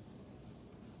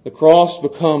 The cross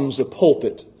becomes a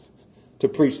pulpit to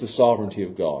preach the sovereignty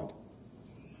of God.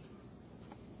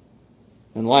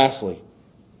 And lastly,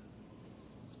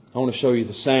 I want to show you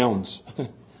the sounds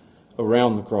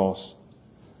around the cross.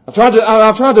 I've tried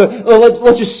to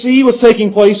let you see what's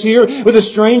taking place here with the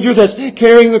stranger that's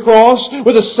carrying the cross,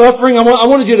 with the suffering. I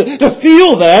wanted you to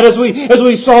feel that as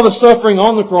we saw the suffering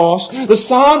on the cross. The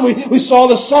sign, we saw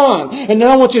the sign. And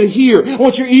now I want you to hear. I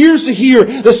want your ears to hear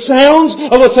the sounds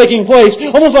of what's taking place.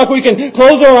 Almost like we can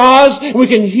close our eyes and we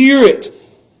can hear it.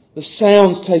 The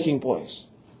sounds taking place.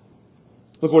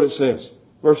 Look what it says.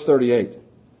 Verse 38.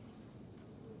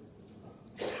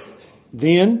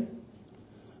 Then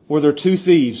were there two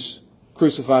thieves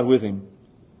crucified with him,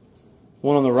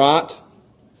 one on the right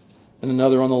and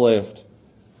another on the left.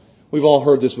 We've all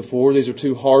heard this before. These are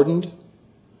two hardened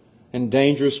and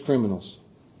dangerous criminals.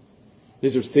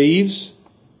 These are thieves,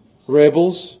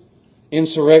 rebels,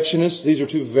 insurrectionists. These are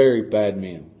two very bad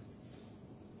men.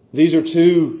 These are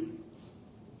two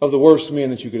of the worst men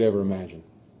that you could ever imagine.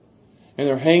 And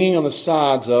they're hanging on the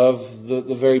sides of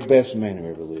the very best man who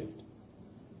ever lived.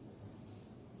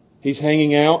 He's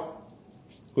hanging out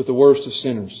with the worst of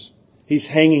sinners. He's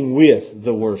hanging with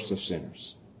the worst of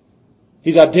sinners.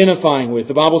 He's identifying with.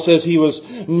 The Bible says he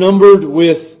was numbered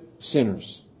with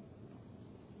sinners.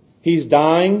 He's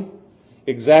dying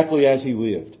exactly as he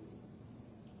lived,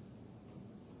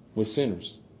 with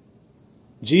sinners.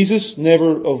 Jesus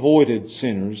never avoided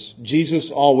sinners.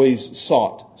 Jesus always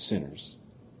sought sinners.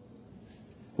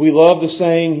 We love the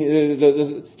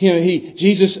saying,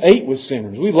 Jesus ate with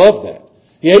sinners. We love that.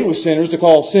 He ate with sinners to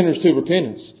call sinners to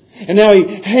repentance. And now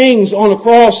he hangs on a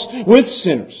cross with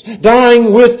sinners,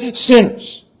 dying with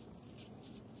sinners.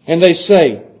 And they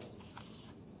say,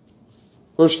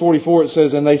 verse 44 it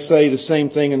says, and they say the same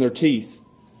thing in their teeth.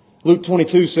 Luke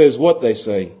 22 says what they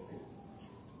say.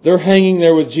 They're hanging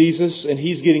there with Jesus and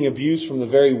he's getting abuse from the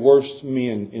very worst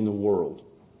men in the world.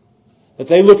 That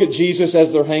they look at Jesus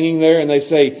as they're hanging there and they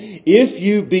say, if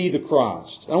you be the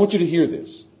Christ. I want you to hear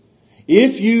this.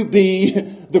 If you be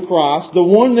the Christ, the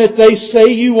one that they say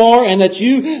you are and that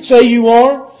you say you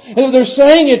are, and they're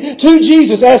saying it to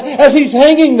Jesus as he's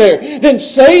hanging there, then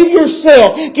save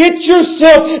yourself. Get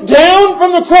yourself down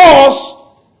from the cross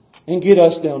and get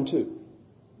us down too.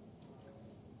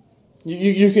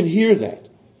 You can hear that.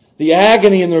 The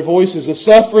agony in their voices, the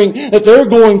suffering that they're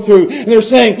going through. And they're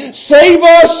saying, save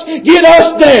us, get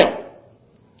us down.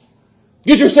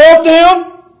 Get yourself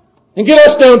down and get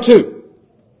us down too.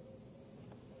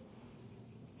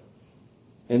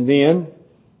 And then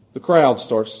the crowd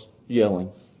starts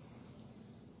yelling.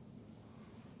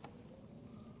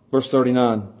 Verse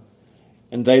 39.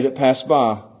 And they that passed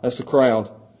by, that's the crowd,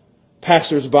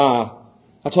 passers-by.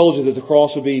 I told you that the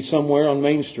cross would be somewhere on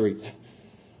Main Street.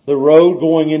 The road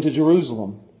going into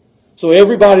Jerusalem. So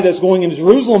everybody that's going into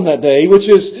Jerusalem that day, which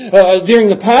is during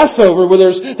the Passover, where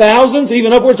there's thousands,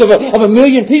 even upwards of a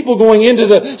million people going into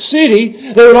the city,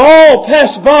 they would all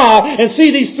pass by and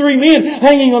see these three men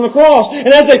hanging on the cross. And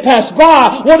as they passed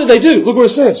by, what did they do? Look what it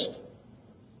says.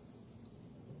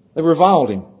 They reviled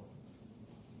him.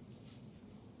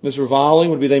 This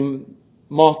reviling would be they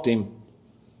mocked him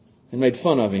and made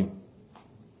fun of him.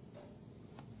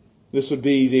 This would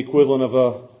be the equivalent of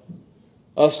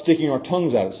us sticking our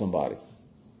tongues out at somebody.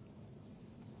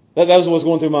 That was what's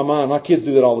going through my mind. My kids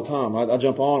do that all the time. I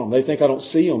jump on them. They think I don't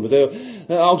see them, but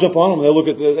I'll jump on them and they'll look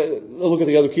at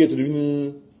the other kids and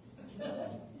do.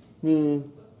 I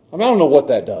mean, I don't know what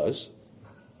that does.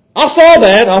 I saw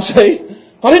that. I'll say,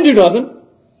 I didn't do nothing.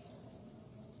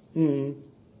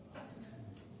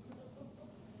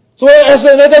 So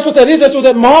that's what that is. That's what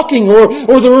that mocking or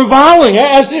the reviling.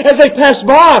 As they pass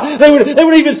by, they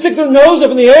would even stick their nose up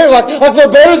in the air like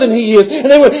they're better than he is, and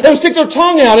they would stick their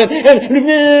tongue out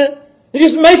and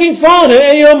just making fun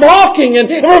and mocking and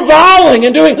reviling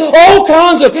and doing all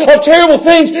kinds of terrible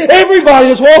things. Everybody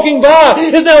that's walking by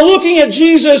is now looking at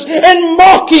Jesus and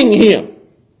mocking him.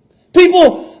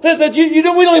 People that we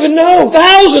don't even know,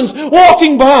 thousands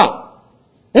walking by,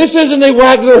 and it says, and they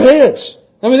wagged their heads.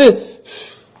 I mean.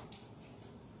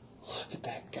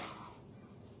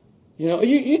 You know,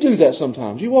 you do that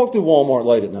sometimes. You walk through Walmart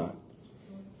late at night.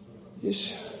 We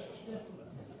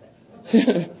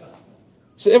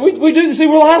do. See,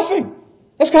 we're laughing.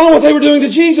 That's kind of what they were doing to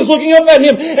Jesus, looking up at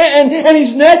him, and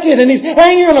he's naked, and he's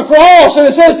hanging on a cross, and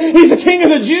it says he's the King of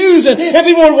the Jews, and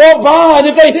people would walk by, and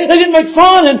if they didn't make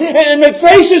fun and make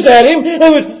faces at him, they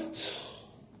would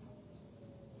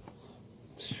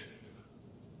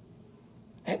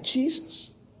at Jesus.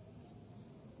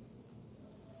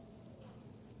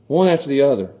 One after the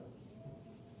other.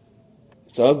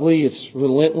 It's ugly. It's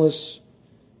relentless.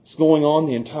 It's going on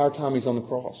the entire time he's on the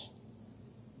cross.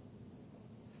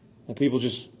 And people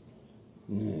just...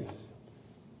 And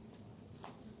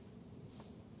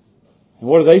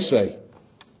what do they say?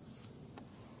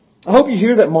 I hope you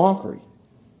hear that mockery.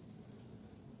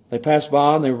 They passed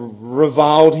by and they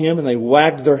reviled him and they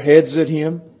wagged their heads at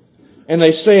him. And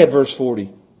they said, verse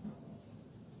 40,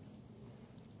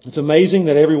 it's amazing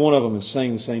that every one of them is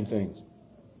saying the same thing.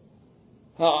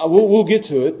 We'll get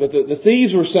to it, but the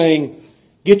thieves were saying,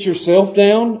 get yourself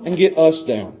down and get us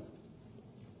down.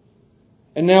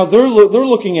 And now they're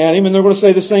looking at him and they're going to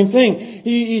say the same thing.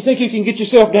 You think you can get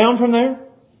yourself down from there?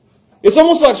 It's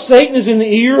almost like Satan is in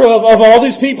the ear of all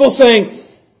these people saying,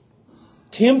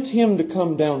 tempt him to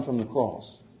come down from the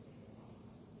cross.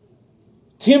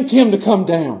 Tempt him to come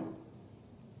down.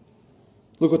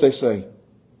 Look what they say.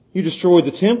 You destroyed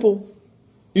the temple.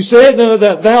 You said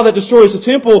that thou that destroyest the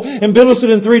temple and buildest it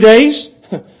in 3 days?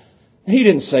 He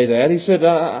didn't say that. He said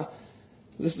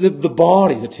the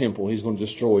body, the temple, he's going to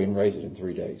destroy and raise it in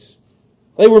 3 days.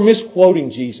 They were misquoting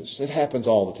Jesus. It happens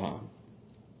all the time.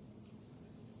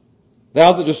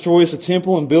 Thou that destroyest the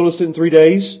temple and buildest it in 3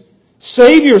 days,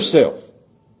 save yourself.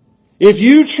 If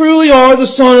you truly are the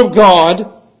Son of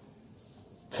God,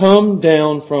 come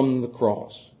down from the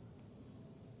cross.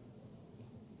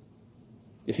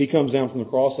 If he comes down from the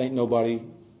cross, ain't nobody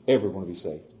ever going to be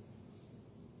saved.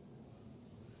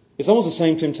 It's almost the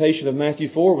same temptation of Matthew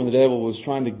 4 when the devil was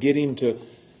trying to get him to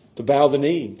bow the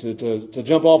knee, to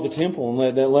jump off the temple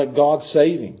and let God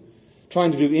save him.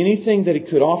 Trying to do anything that he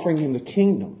could, offering him the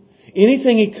kingdom.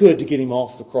 Anything he could to get him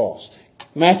off the cross.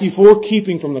 Matthew 4,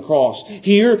 keeping from the cross.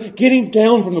 Here, getting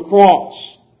down from the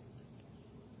cross.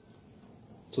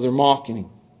 So they're mocking him.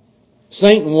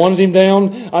 Satan wanted him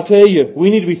down. I tell you, we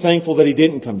need to be thankful that he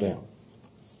didn't come down.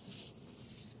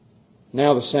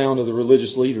 Now the sound of the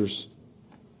religious leaders.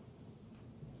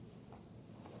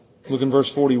 Look in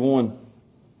verse 41.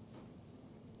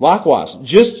 Likewise,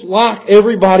 just like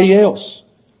everybody else.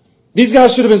 These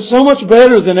guys should have been so much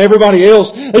better than everybody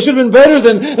else. They should have been better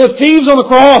than the thieves on the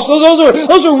cross.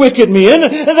 Those are wicked men.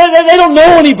 They don't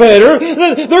know any better.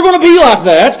 They're going to be like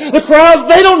that. The crowd,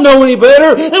 they don't know any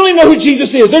better. They don't even know who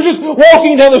Jesus is. They're just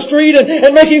walking down the street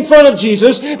and making fun of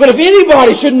Jesus. But if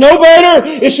anybody should know better,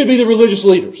 it should be the religious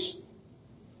leaders.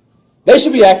 They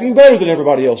should be acting better than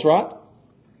everybody else, right?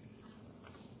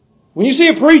 When you see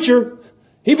a preacher,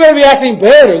 he better be acting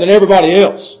better than everybody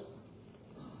else.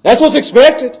 That's what's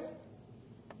expected.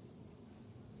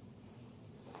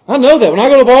 I know that. When I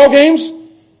go to ball games,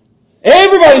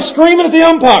 everybody's screaming at the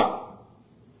umpire.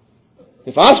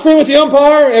 If I scream at the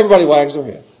umpire, everybody wags their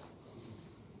head.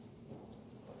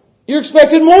 You're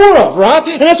expected more of, right?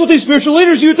 And that's what these spiritual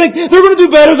leaders, you think they're going to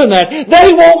do better than that.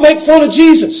 They won't make fun of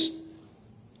Jesus.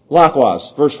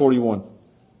 Likewise, verse 41.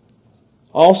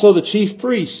 Also the chief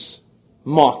priests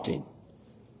mocked him.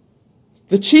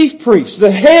 The chief priests,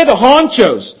 the head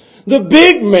honchos, the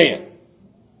big man.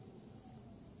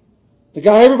 The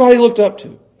guy everybody looked up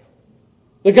to.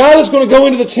 The guy that's going to go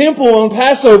into the temple on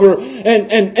Passover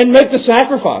and make the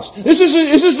sacrifice. This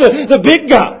is the big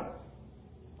guy.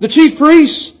 The chief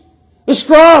priests, the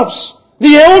scribes,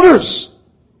 the elders.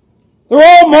 They're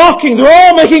all mocking. They're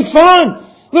all making fun.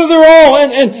 They're all,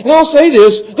 and I'll say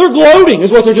this, they're gloating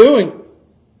is what they're doing.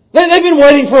 They've been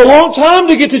waiting for a long time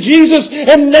to get to Jesus,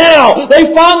 and now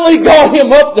they finally got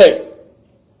him up there.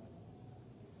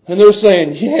 And they're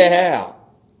saying, yeah.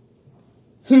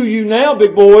 Who you now,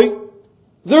 big boy?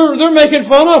 They're making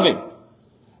fun of him.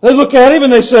 They look at him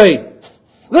and they say,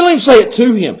 they don't even say it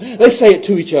to him. They say it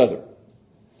to each other.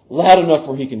 Loud enough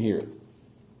where he can hear it.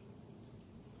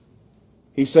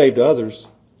 He saved others,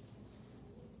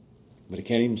 but he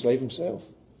can't even save himself.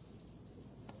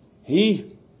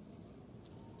 He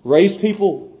raised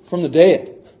people from the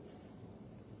dead,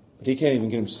 but he can't even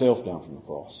get himself down from the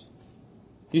cross.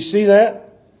 You see that?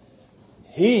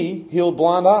 He healed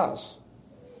blind eyes.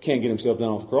 Can't get himself down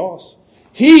off the cross.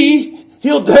 He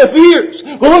healed deaf ears.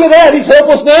 Well, look at that. He's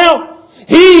helpless now.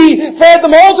 He fed the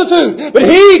multitude. But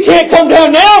he can't come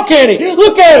down now, can he?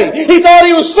 Look at him. He thought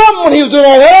he was something when he was doing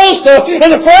all that other stuff.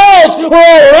 And the crowds were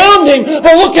all around him.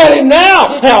 But look at him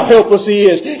now. How helpless he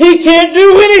is. He can't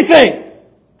do anything.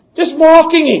 Just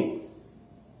mocking him.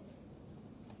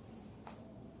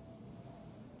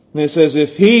 And it says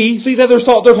if he, see that they're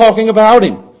talking about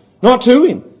him, not to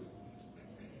him.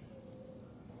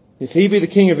 If he be the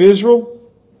King of Israel,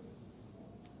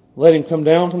 let him come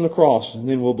down from the cross, and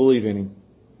then we'll believe in him.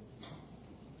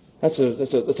 That's a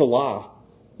lie.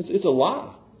 It's a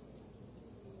lie.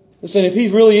 It's saying if he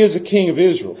really is the King of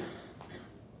Israel,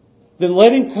 then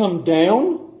let him come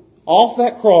down off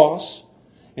that cross,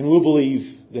 and we'll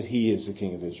believe that he is the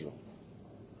King of Israel.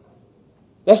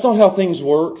 That's not how things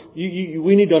work.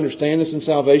 We need to understand this in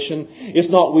salvation. It's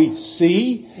not we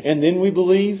see and then we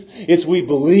believe. It's we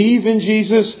believe in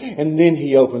Jesus and then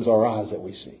he opens our eyes that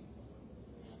we see.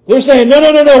 They're saying,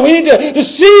 no. We need to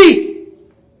see.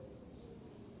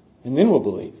 and then we'll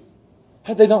believe.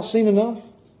 Had they not seen enough?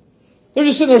 They're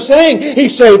just sitting there saying, He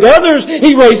saved others,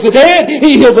 He raised the dead,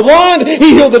 He healed the blind,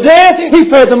 He healed the dead, He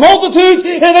fed the multitudes,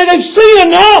 and they've seen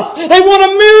enough. They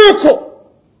want a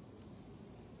miracle.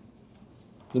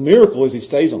 The miracle is He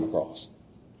stays on the cross.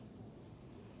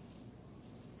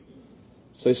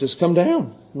 So He says, come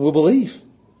down, and we'll believe.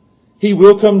 He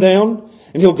will come down,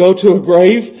 and He'll go to a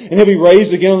grave, and He'll be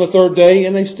raised again on the third day,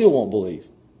 and they still won't believe.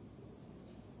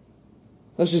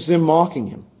 That's just them mocking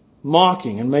Him.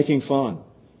 Mocking and making fun.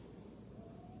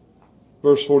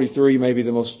 Verse 43 may be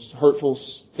the most hurtful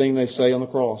thing they say on the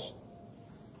cross.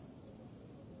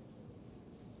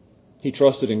 He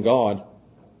trusted in God.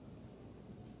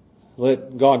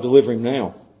 Let God deliver him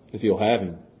now, if He'll have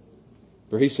him.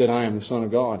 For He said, I am the Son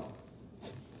of God.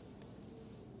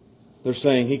 They're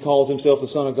saying He calls Himself the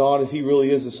Son of God. If He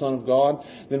really is the Son of God,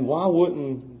 then why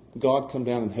wouldn't God come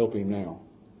down and help him now?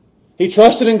 He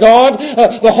trusted in God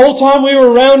the whole time we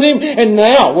were around Him, and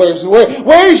now, where's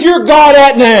your God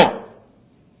at now?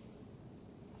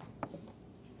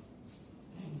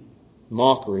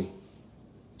 Mockery,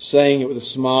 saying it with a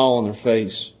smile on their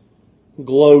face,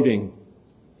 gloating,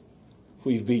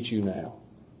 we've beat you now.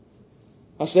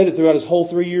 I said it throughout His whole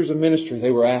 3 years of ministry.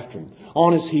 They were after Him,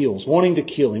 on His heels, wanting to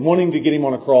kill Him, wanting to get Him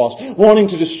on a cross, wanting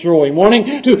to destroy Him,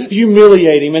 wanting to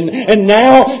humiliate Him. And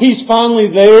now He's finally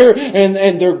there,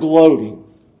 and they're gloating.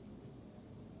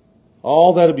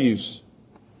 All that abuse.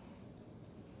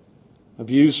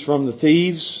 Abuse from the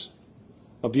thieves,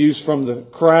 abuse from the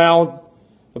crowd,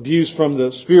 abuse from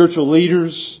the spiritual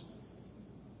leaders.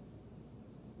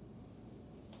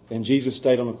 And Jesus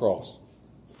stayed on the cross.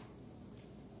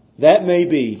 That may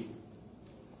be,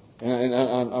 and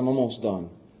I'm almost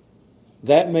done,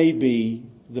 that may be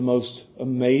the most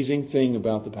amazing thing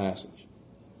about the passage,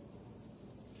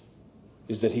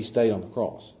 is that He stayed on the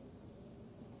cross.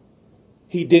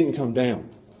 He didn't come down.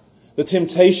 The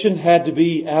temptation had to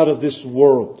be out of this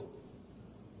world.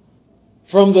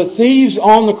 From the thieves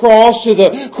on the cross to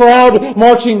the crowd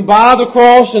marching by the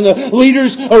cross and the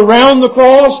leaders around the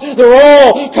cross, they're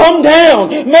all come down,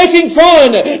 making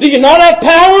fun. Do you not have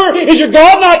power? Is your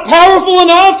God not powerful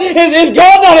enough? Is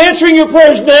God not answering your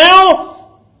prayers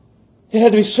now? It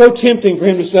had to be so tempting for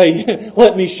Him to say,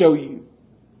 let me show you.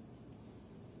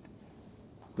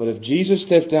 But if Jesus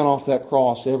steps down off that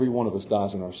cross, every one of us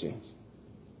dies in our sins.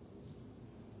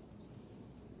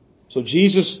 So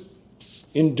Jesus,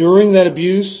 enduring that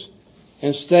abuse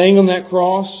and staying on that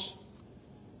cross,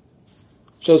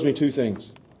 shows me two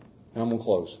things. And I'm going to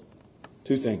close.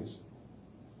 Two things.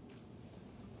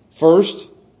 First,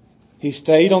 He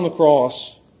stayed on the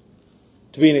cross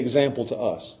to be an example to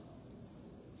us.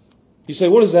 You say,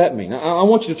 what does that mean? I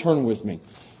want you to turn with me.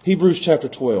 Hebrews chapter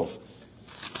 12.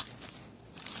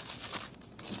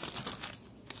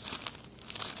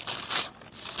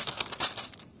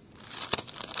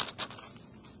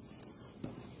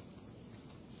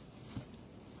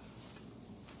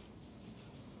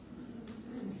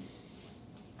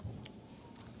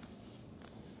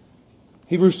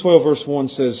 Hebrews 12 verse 1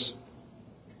 says,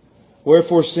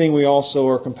 wherefore, seeing we also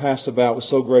are compassed about with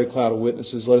so great a cloud of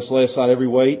witnesses, let us lay aside every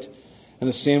weight and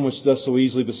the sin which doth so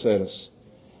easily beset us.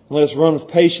 And let us run with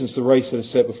patience the race that is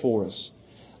set before us.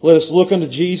 Let us look unto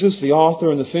Jesus, the author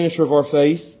and the finisher of our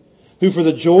faith, who for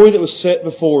the joy that was set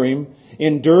before Him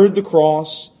endured the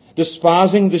cross,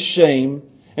 despising the shame,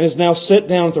 and is now set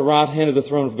down at the right hand of the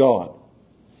throne of God.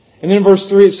 And then in verse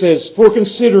 3 it says, for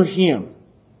consider Him.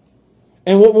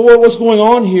 And what's going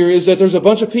on here is that there's a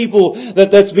bunch of people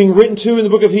that's being written to in the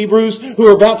book of Hebrews who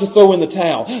are about to throw in the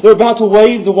towel. They're about to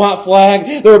wave the white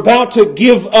flag. They're about to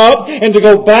give up and to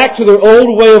go back to their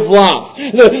old way of life.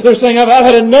 They're saying, I've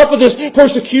had enough of this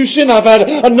persecution. I've had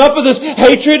enough of this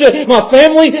hatred. My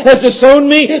family has disowned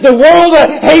me. The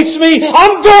world hates me.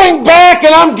 I'm going back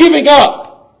and I'm giving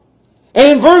up. And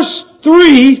in verse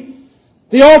 3,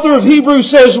 the author of Hebrews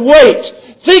says, wait.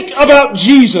 Think about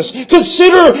Jesus.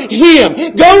 Consider Him.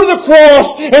 Go to the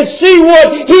cross and see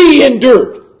what He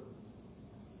endured.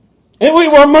 And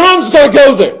our mind's got to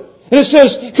go there. And it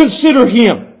says, consider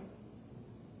Him.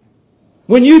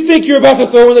 When you think you're about to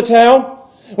throw in the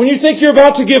towel, when you think you're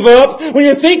about to give up, when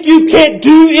you think you can't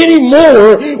do any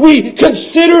more, we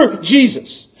consider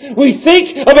Jesus. We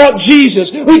think about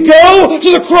Jesus. We go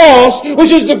to the cross, which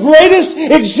is the greatest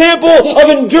example of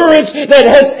endurance that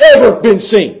has ever been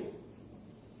seen.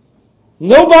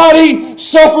 Nobody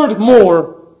suffered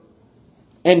more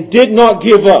and did not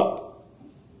give up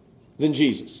than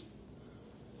Jesus.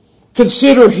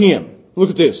 Consider Him.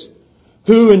 Look at this.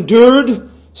 Who endured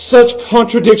such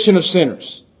contradiction of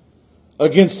sinners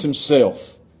against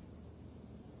Himself,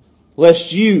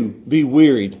 lest you be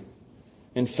wearied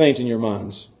and faint in your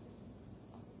minds.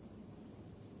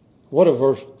 What a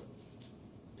verse.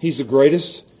 He's the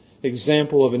greatest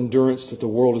example of endurance that the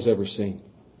world has ever seen.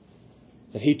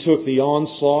 That He took the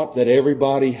onslaught that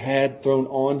everybody had thrown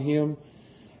on Him,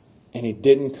 and He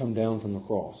didn't come down from the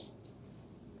cross.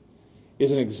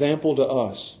 Is an example to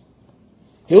us.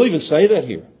 He'll even say that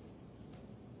here.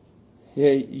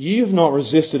 Yeah, you have not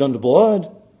resisted unto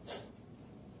blood.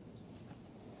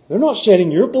 They're not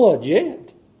shedding your blood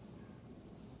yet.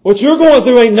 What you're going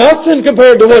through ain't nothing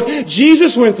compared to what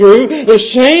Jesus went through. The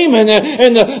shame and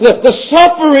the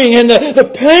suffering and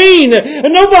the pain.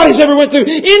 And nobody's ever went through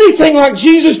anything like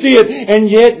Jesus did. And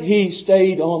yet He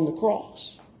stayed on the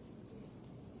cross.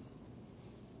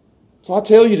 So I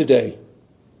tell you today,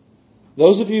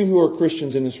 those of you who are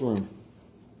Christians in this room,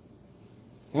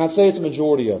 and I'd say it's a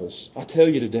majority of us, I tell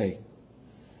you today,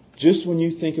 just when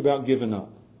you think about giving up,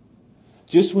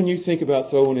 just when you think about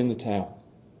throwing in the towel,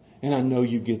 and I know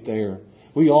you get there.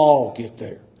 We all get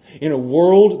there. In a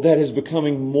world that is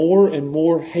becoming more and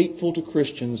more hateful to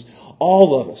Christians,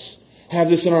 all of us have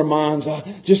this in our minds.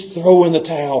 Just throw in the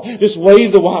towel. Just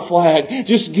wave the white flag.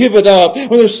 Just give it up.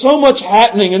 When there's so much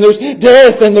happening, and there's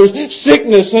death, and there's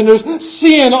sickness, and there's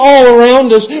sin all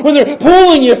around us. When they're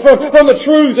pulling you from the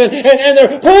truth, and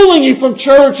they're pulling you from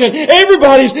church, and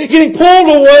everybody's getting pulled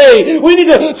away. We need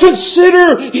to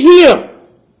consider Him.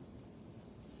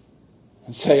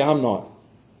 And say, I'm not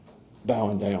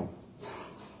bowing down.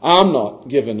 I'm not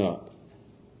giving up.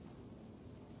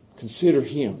 Consider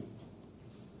Him.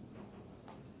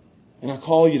 And I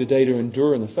call you today to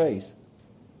endure in the faith.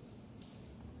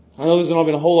 I know there's not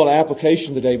been a whole lot of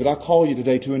application today, but I call you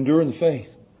today to endure in the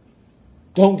faith.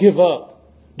 Don't give up.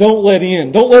 Don't let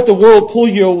in. Don't let the world pull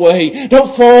you away.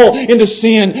 Don't fall into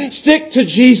sin. Stick to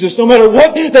Jesus no matter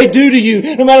what they do to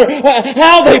you, no matter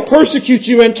how they persecute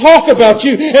you and talk about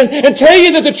you and tell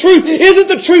you that the truth isn't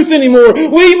the truth anymore.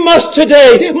 We must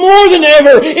today, more than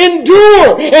ever,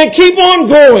 endure and keep on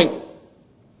going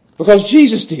because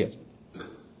Jesus did.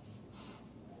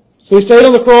 So He stayed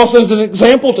on the cross as an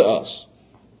example to us.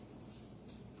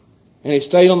 And He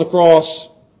stayed on the cross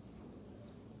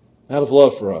out of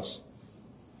love for us.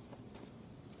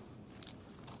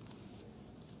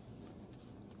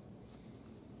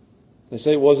 They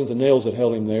say it wasn't the nails that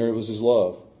held Him there, it was His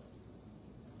love.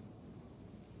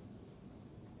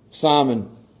 Simon,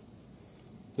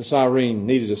 the Cyrene,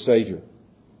 needed a Savior.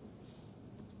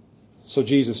 So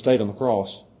Jesus stayed on the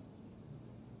cross.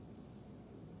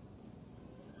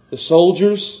 The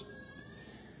soldiers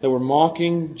that were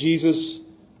mocking Jesus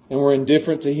and were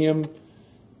indifferent to Him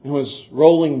and was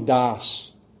rolling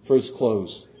dice for His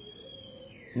clothes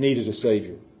needed a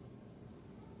Savior.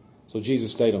 So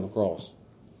Jesus stayed on the cross.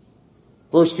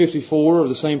 Verse 54 of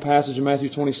the same passage in Matthew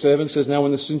 27 says, Now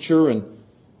when the centurion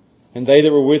and they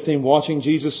that were with him watching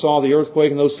Jesus saw the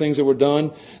earthquake and those things that were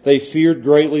done, they feared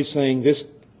greatly, saying, This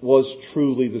was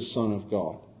truly the Son of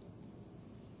God.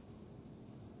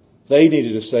 They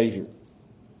needed a Savior.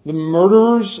 The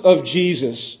murderers of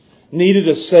Jesus needed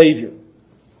a Savior.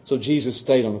 So Jesus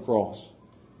stayed on the cross.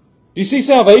 Do you see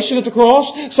salvation at the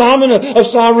cross? Simon of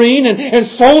Cyrene and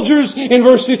soldiers in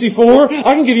verse 54.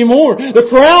 I can give you more. The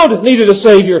crowd needed a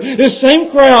Savior. This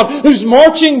same crowd who's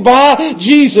marching by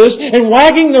Jesus and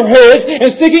wagging their heads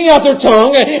and sticking out their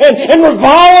tongue and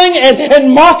reviling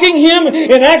and mocking Him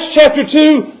in Acts chapter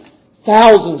 2.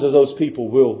 Thousands of those people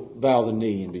will bow the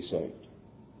knee and be saved.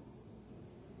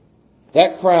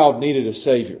 That crowd needed a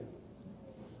Savior.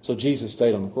 So Jesus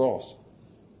stayed on the cross.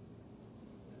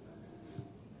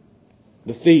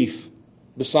 The thief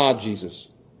beside Jesus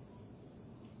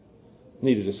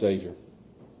needed a Savior.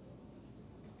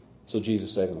 So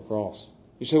Jesus stayed on the cross.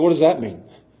 You say, what does that mean?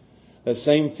 That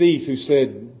same thief who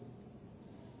said,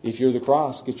 if you're the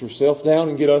Christ, get yourself down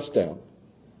and get us down.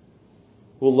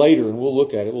 We'll later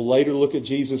look at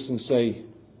Jesus and say,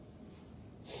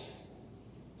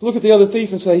 look at the other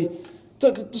thief and say,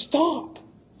 stop.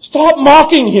 Stop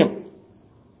mocking him.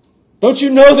 Don't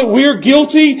you know that we're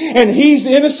guilty and he's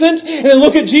innocent? And then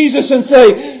look at Jesus and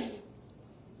say,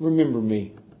 remember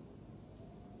me.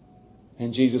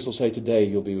 And Jesus will say, today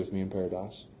you'll be with me in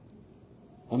paradise.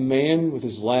 A man with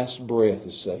his last breath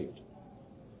is saved.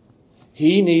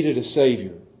 He needed a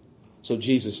Savior, so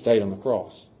Jesus stayed on the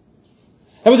cross.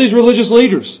 How about these religious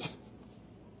leaders?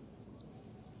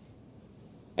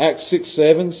 Acts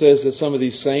 6:7 says that some of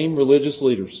these same religious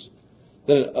leaders,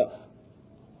 that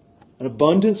an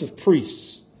abundance of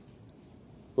priests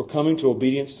were coming to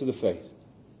obedience to the faith.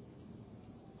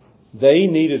 They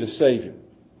needed a Savior.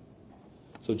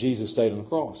 So Jesus stayed on the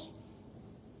cross.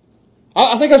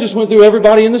 I think I just went through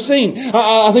everybody in the scene.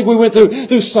 I think we went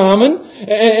through Simon,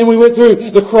 and we went through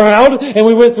the crowd, and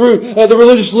we went through the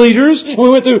religious leaders, and we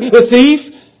went through the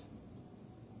thief.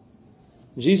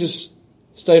 Jesus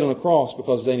stayed on the cross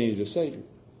because they needed a Savior.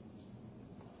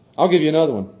 I'll give you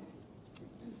another one.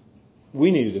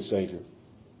 We needed a Savior.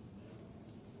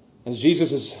 As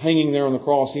Jesus is hanging there on the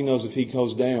cross, He knows if He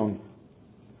goes down,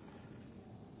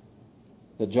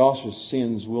 that Josh's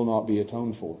sins will not be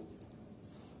atoned for.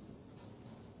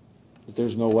 That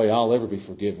there's no way I'll ever be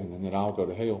forgiven and that I'll go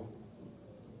to hell.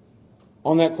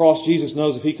 On that cross, Jesus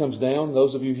knows if He comes down,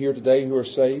 those of you here today who are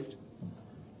saved,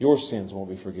 your sins won't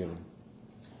be forgiven.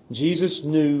 Jesus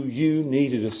knew you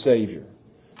needed a Savior,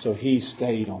 so He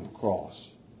stayed on the cross.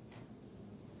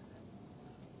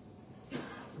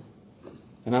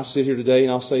 And I sit here today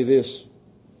and I'll say this.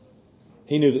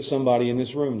 He knew that somebody in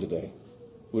this room today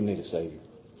would need a Savior.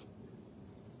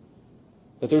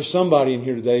 That there's somebody in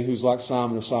here today who's like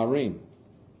Simon of Cyrene,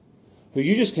 who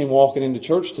you just came walking into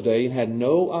church today and had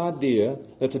no idea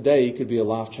that today could be a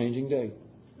life-changing day.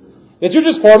 That you're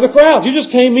just part of the crowd. You just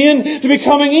came in to be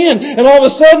coming in. And all of a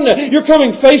sudden, you're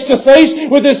coming face to face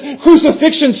with this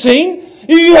crucifixion scene.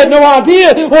 You had no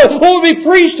idea what would be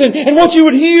preached and what you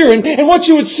would hear and what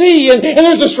you would see. And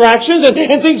there's distractions and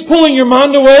things pulling your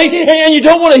mind away. And you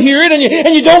don't want to hear it and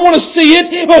you don't want to see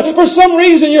it. But for some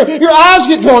reason, your eyes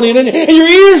get drawn in and your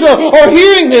ears are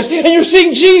hearing this. And you're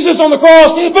seeing Jesus on the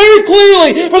cross very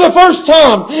clearly for the first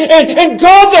time. And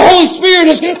God, the Holy Spirit,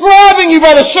 is grabbing you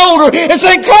by the shoulder and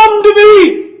saying, "Come to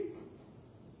me."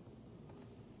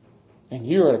 And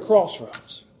you're at a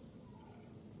crossroads.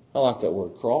 I like that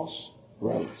word, crossroads.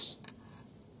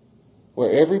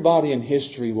 Where everybody in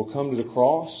history will come to the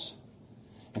cross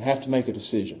and have to make a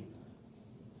decision.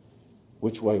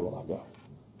 Which way will I go?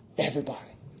 Everybody.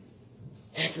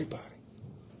 Everybody.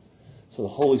 So the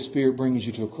Holy Spirit brings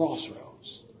you to a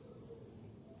crossroads.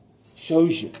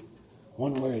 Shows you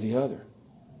one way or the other.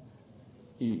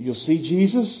 You'll see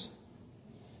Jesus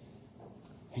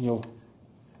and you'll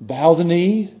bow the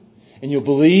knee and you'll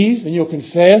believe and you'll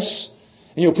confess.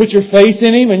 And you'll put your faith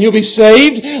in Him and you'll be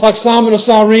saved like Simon of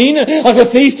Cyrene, like the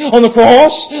thief on the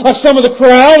cross, like some of the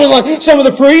crowd and like some of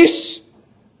the priests.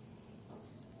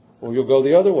 Or you'll go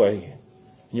the other way and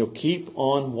you'll keep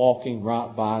on walking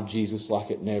right by Jesus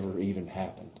like it never even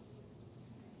happened.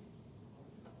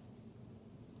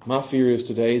 My fear is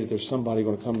today that there's somebody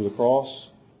going to come to the cross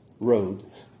road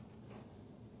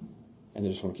and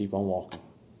they're just going to keep on walking.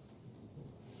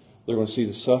 They're going to see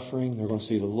the suffering. They're going to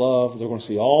see the love. They're going to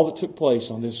see all that took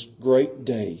place on this great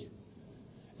day.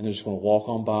 And they're just going to walk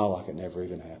on by like it never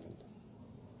even happened.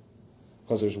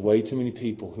 Because there's way too many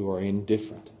people who are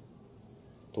indifferent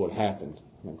to what happened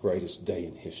on the greatest day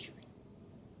in history.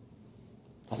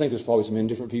 I think there's probably some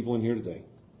indifferent people in here today.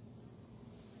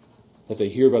 That they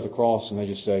hear about the cross and they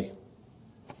just say,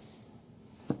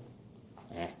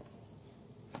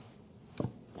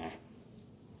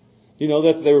 You know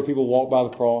that there were people who walked by the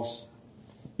cross?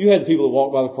 You had the people that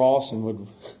walked by the cross and would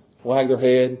wag their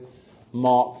head,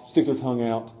 mock, stick their tongue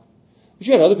out. But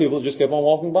you had other people that just kept on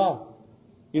walking by.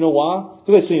 You know why?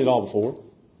 Because they'd seen it all before.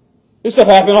 This stuff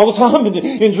happened all the time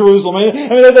in Jerusalem. I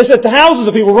mean, they said thousands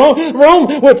of people.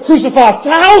 Rome would crucify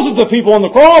thousands of people on the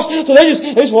cross. So they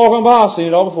just walk on by, seen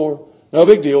it all before. No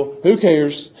big deal. Who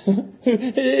cares? I don't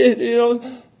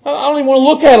even want to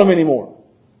look at them anymore.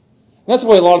 That's the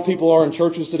way a lot of people are in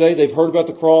churches today. They've heard about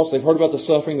the cross. They've heard about the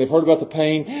suffering. They've heard about the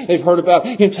pain. They've heard about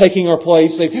Him taking our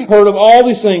place. They've heard of all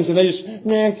these things and they just,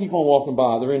 keep on walking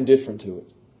by. They're indifferent to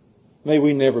it. May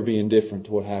we never be indifferent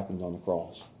to what happened on the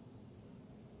cross.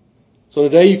 So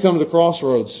today you come to the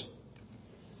crossroads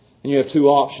and you have two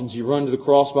options. You run to the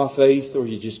cross by faith or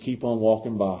you just keep on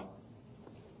walking by.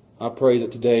 I pray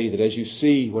that today, that as you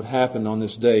see what happened on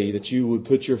this day, that you would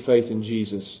put your faith in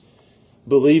Jesus,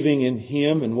 believing in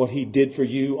Him and what He did for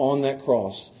you on that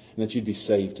cross, and that you'd be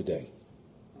saved today.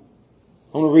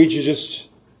 I'm going to read you just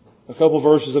a couple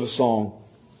verses of a song,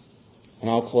 and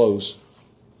I'll close.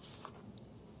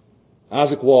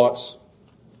 Isaac Watts,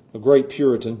 a great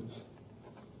Puritan,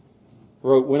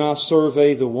 wrote, "When I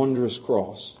survey the wondrous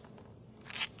cross."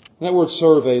 And that word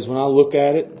survey is when I look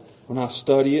at it, when I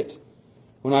study it,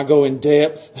 when I go in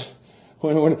depth,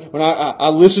 when I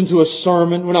listen to a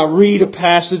sermon, when I read a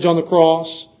passage on the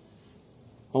cross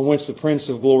on which the Prince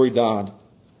of Glory died.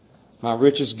 My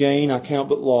richest gain I count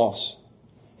but loss,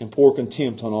 and pour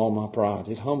contempt on all my pride.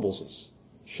 It humbles us.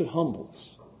 It should humble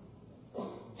us.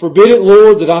 Forbid it,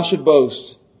 Lord, that I should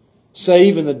boast,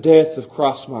 save in the death of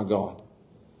Christ my God.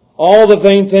 All the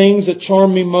vain things that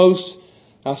charm me most,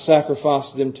 I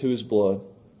sacrifice them to His blood.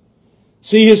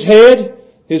 See His head,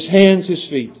 His hands, His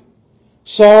feet.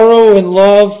 Sorrow and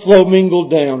love flow mingled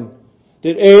down.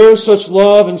 Did e'er such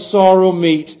love and sorrow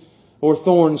meet, or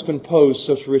thorns compose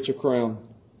such rich a crown?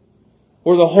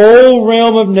 Were the whole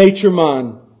realm of nature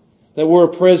mine, that were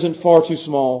a present far too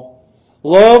small,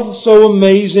 love so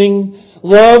amazing,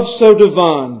 love so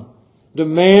divine,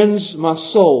 demands my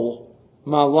soul,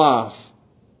 my life,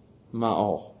 my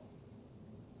all.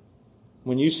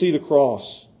 When you see the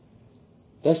cross,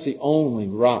 that's the only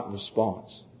right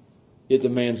response. It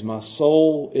demands my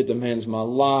soul, it demands my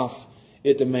life,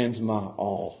 it demands my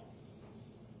all.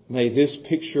 May this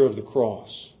picture of the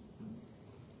cross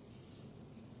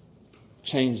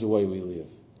change the way we live.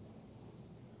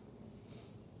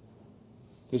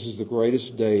 This is the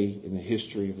greatest day in the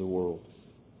history of the world.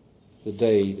 The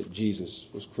day that Jesus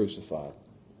was crucified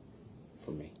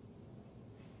for me.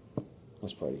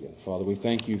 Let's pray together. Father, we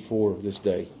thank you for this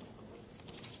day.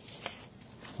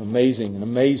 An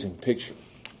amazing picture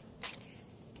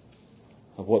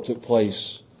of what took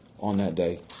place on that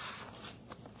day,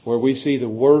 where we see the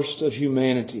worst of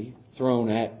humanity thrown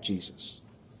at Jesus,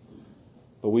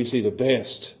 but we see the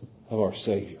best of our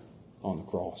Savior on the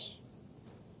cross.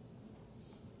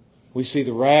 We see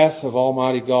the wrath of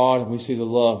Almighty God and we see the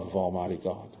love of Almighty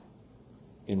God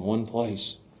in one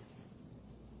place.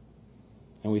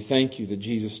 And we thank you that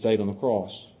Jesus stayed on the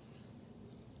cross,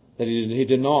 that He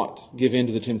did not give in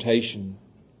to the temptation,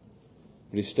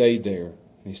 but He stayed there,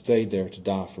 and He stayed there to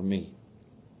die for me.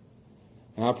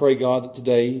 And I pray, God, that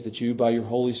today that you, by your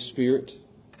Holy Spirit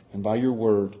and by your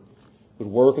word, would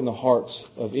work in the hearts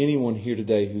of anyone here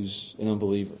today who's an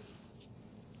unbeliever.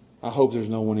 I hope there's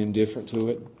no one indifferent to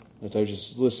it, that they'll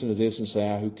just listen to this and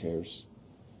say, who cares?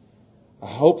 I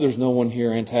hope there's no one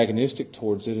here antagonistic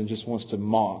towards it and just wants to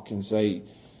mock and say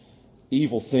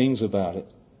evil things about it.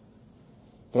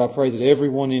 But I pray that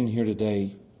everyone in here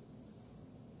today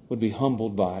would be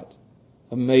humbled by it,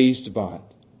 amazed by it,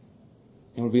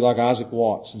 and would be like Isaac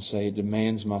Watts and say, it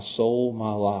demands my soul,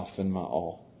 my life, and my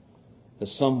all. That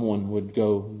someone would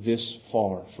go this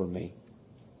far for me.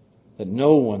 That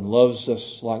no one loves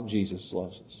us like Jesus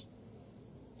loves us.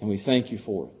 And we thank you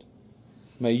for it.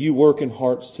 May you work in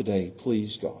hearts today,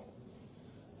 please, God.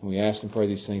 And we ask and pray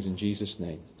these things in Jesus'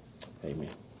 name. Amen.